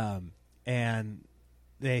 and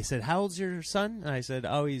they said, "How old's your son?" And I said,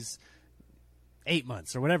 "Oh, he's 8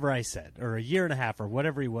 months," or whatever I said, or a year and a half, or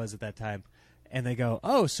whatever he was at that time. And they go,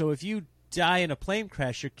 "Oh, so if you die in a plane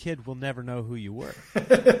crash, your kid will never know who you were."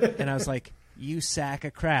 And I was like, "You sack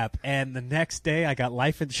of crap." And the next day I got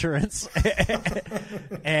life insurance.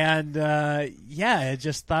 And I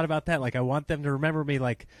just thought about that. Like, I want them to remember me.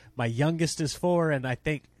 Like, my youngest is 4, and I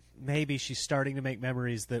think maybe she's starting to make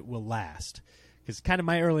memories that will last. Because kind of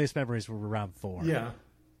my earliest memories were around 4. Yeah.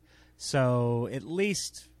 So at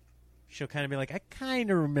least she'll kind of be like, I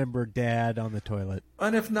kind of remember Dad on the toilet.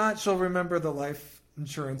 And if not, she'll remember the life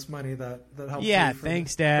insurance money that helped. Yeah,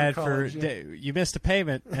 thanks, Dad, for you missed a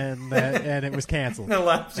payment and it was canceled.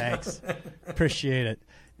 Thanks, appreciate it.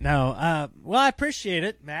 No, I appreciate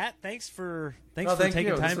it, Matt. Thanks for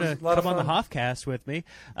taking time to come on the Hoffcast with me.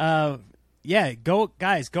 Go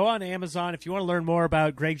on Amazon if you want to learn more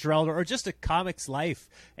about Greg Giraldo or just a comic's life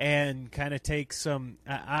and kind of take some.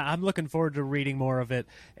 I'm looking forward to reading more of it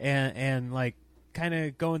and like kind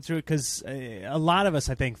of going through it because a lot of us,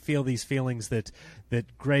 I think, feel these feelings that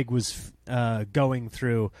Greg was going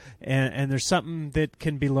through, and there's something that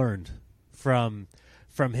can be learned from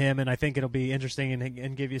him, and I think it'll be interesting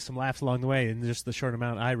and give you some laughs along the way. And just the short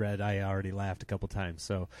amount I read, I already laughed a couple times.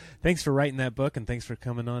 So thanks for writing that book, and thanks for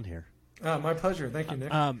coming on here. My pleasure. Thank you,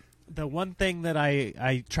 Nick. The one thing that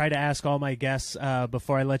I try to ask all my guests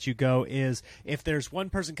before I let you go is if there's one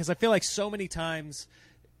person, because I feel like so many times,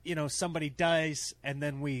 somebody dies and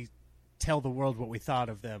then we tell the world what we thought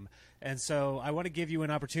of them. And so I want to give you an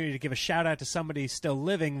opportunity to give a shout-out to somebody still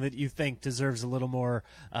living that you think deserves a little more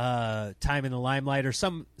time in the limelight, or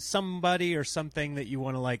somebody or something that you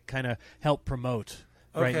want to like kind of help promote.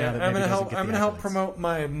 Right now that I'm maybe doesn't get going the to help accolades. promote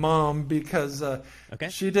my mom because Okay.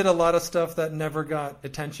 she did a lot of stuff that never got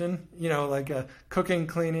attention. You know, like cooking,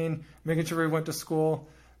 cleaning, making sure we went to school,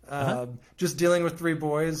 just dealing with 3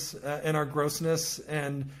 boys and our grossness,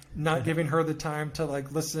 and not giving her the time to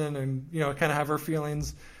like listen and kind of have her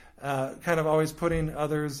feelings. Kind of always putting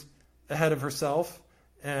others ahead of herself.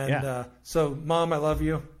 And so, Mom, I love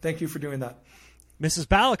you. Thank you for doing that. Mrs.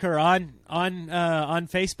 Balaker on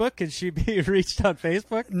Facebook. Can she be reached on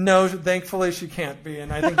Facebook? No, thankfully she can't be,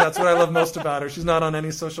 and I think that's what I love most about her. She's not on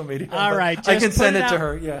any social media. All right, I can just send put it it to out.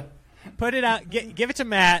 her. Yeah. Put it out. Give it to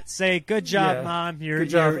Matt. Say, good job, Yeah. Mom. Your Good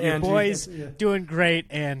job, your Angie. boy's Yeah. doing great,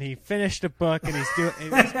 and he finished a book, and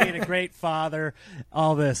he's being a great father.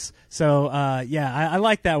 All this. So, I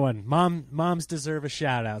like that one. Moms deserve a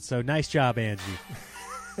shout out. So nice job, Angie.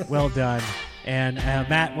 Well done. And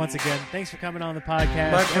Matt, once again, thanks for coming on the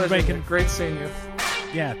podcast. My pleasure. Everybody can, Great seeing you.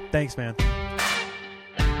 yeah, thanks, man.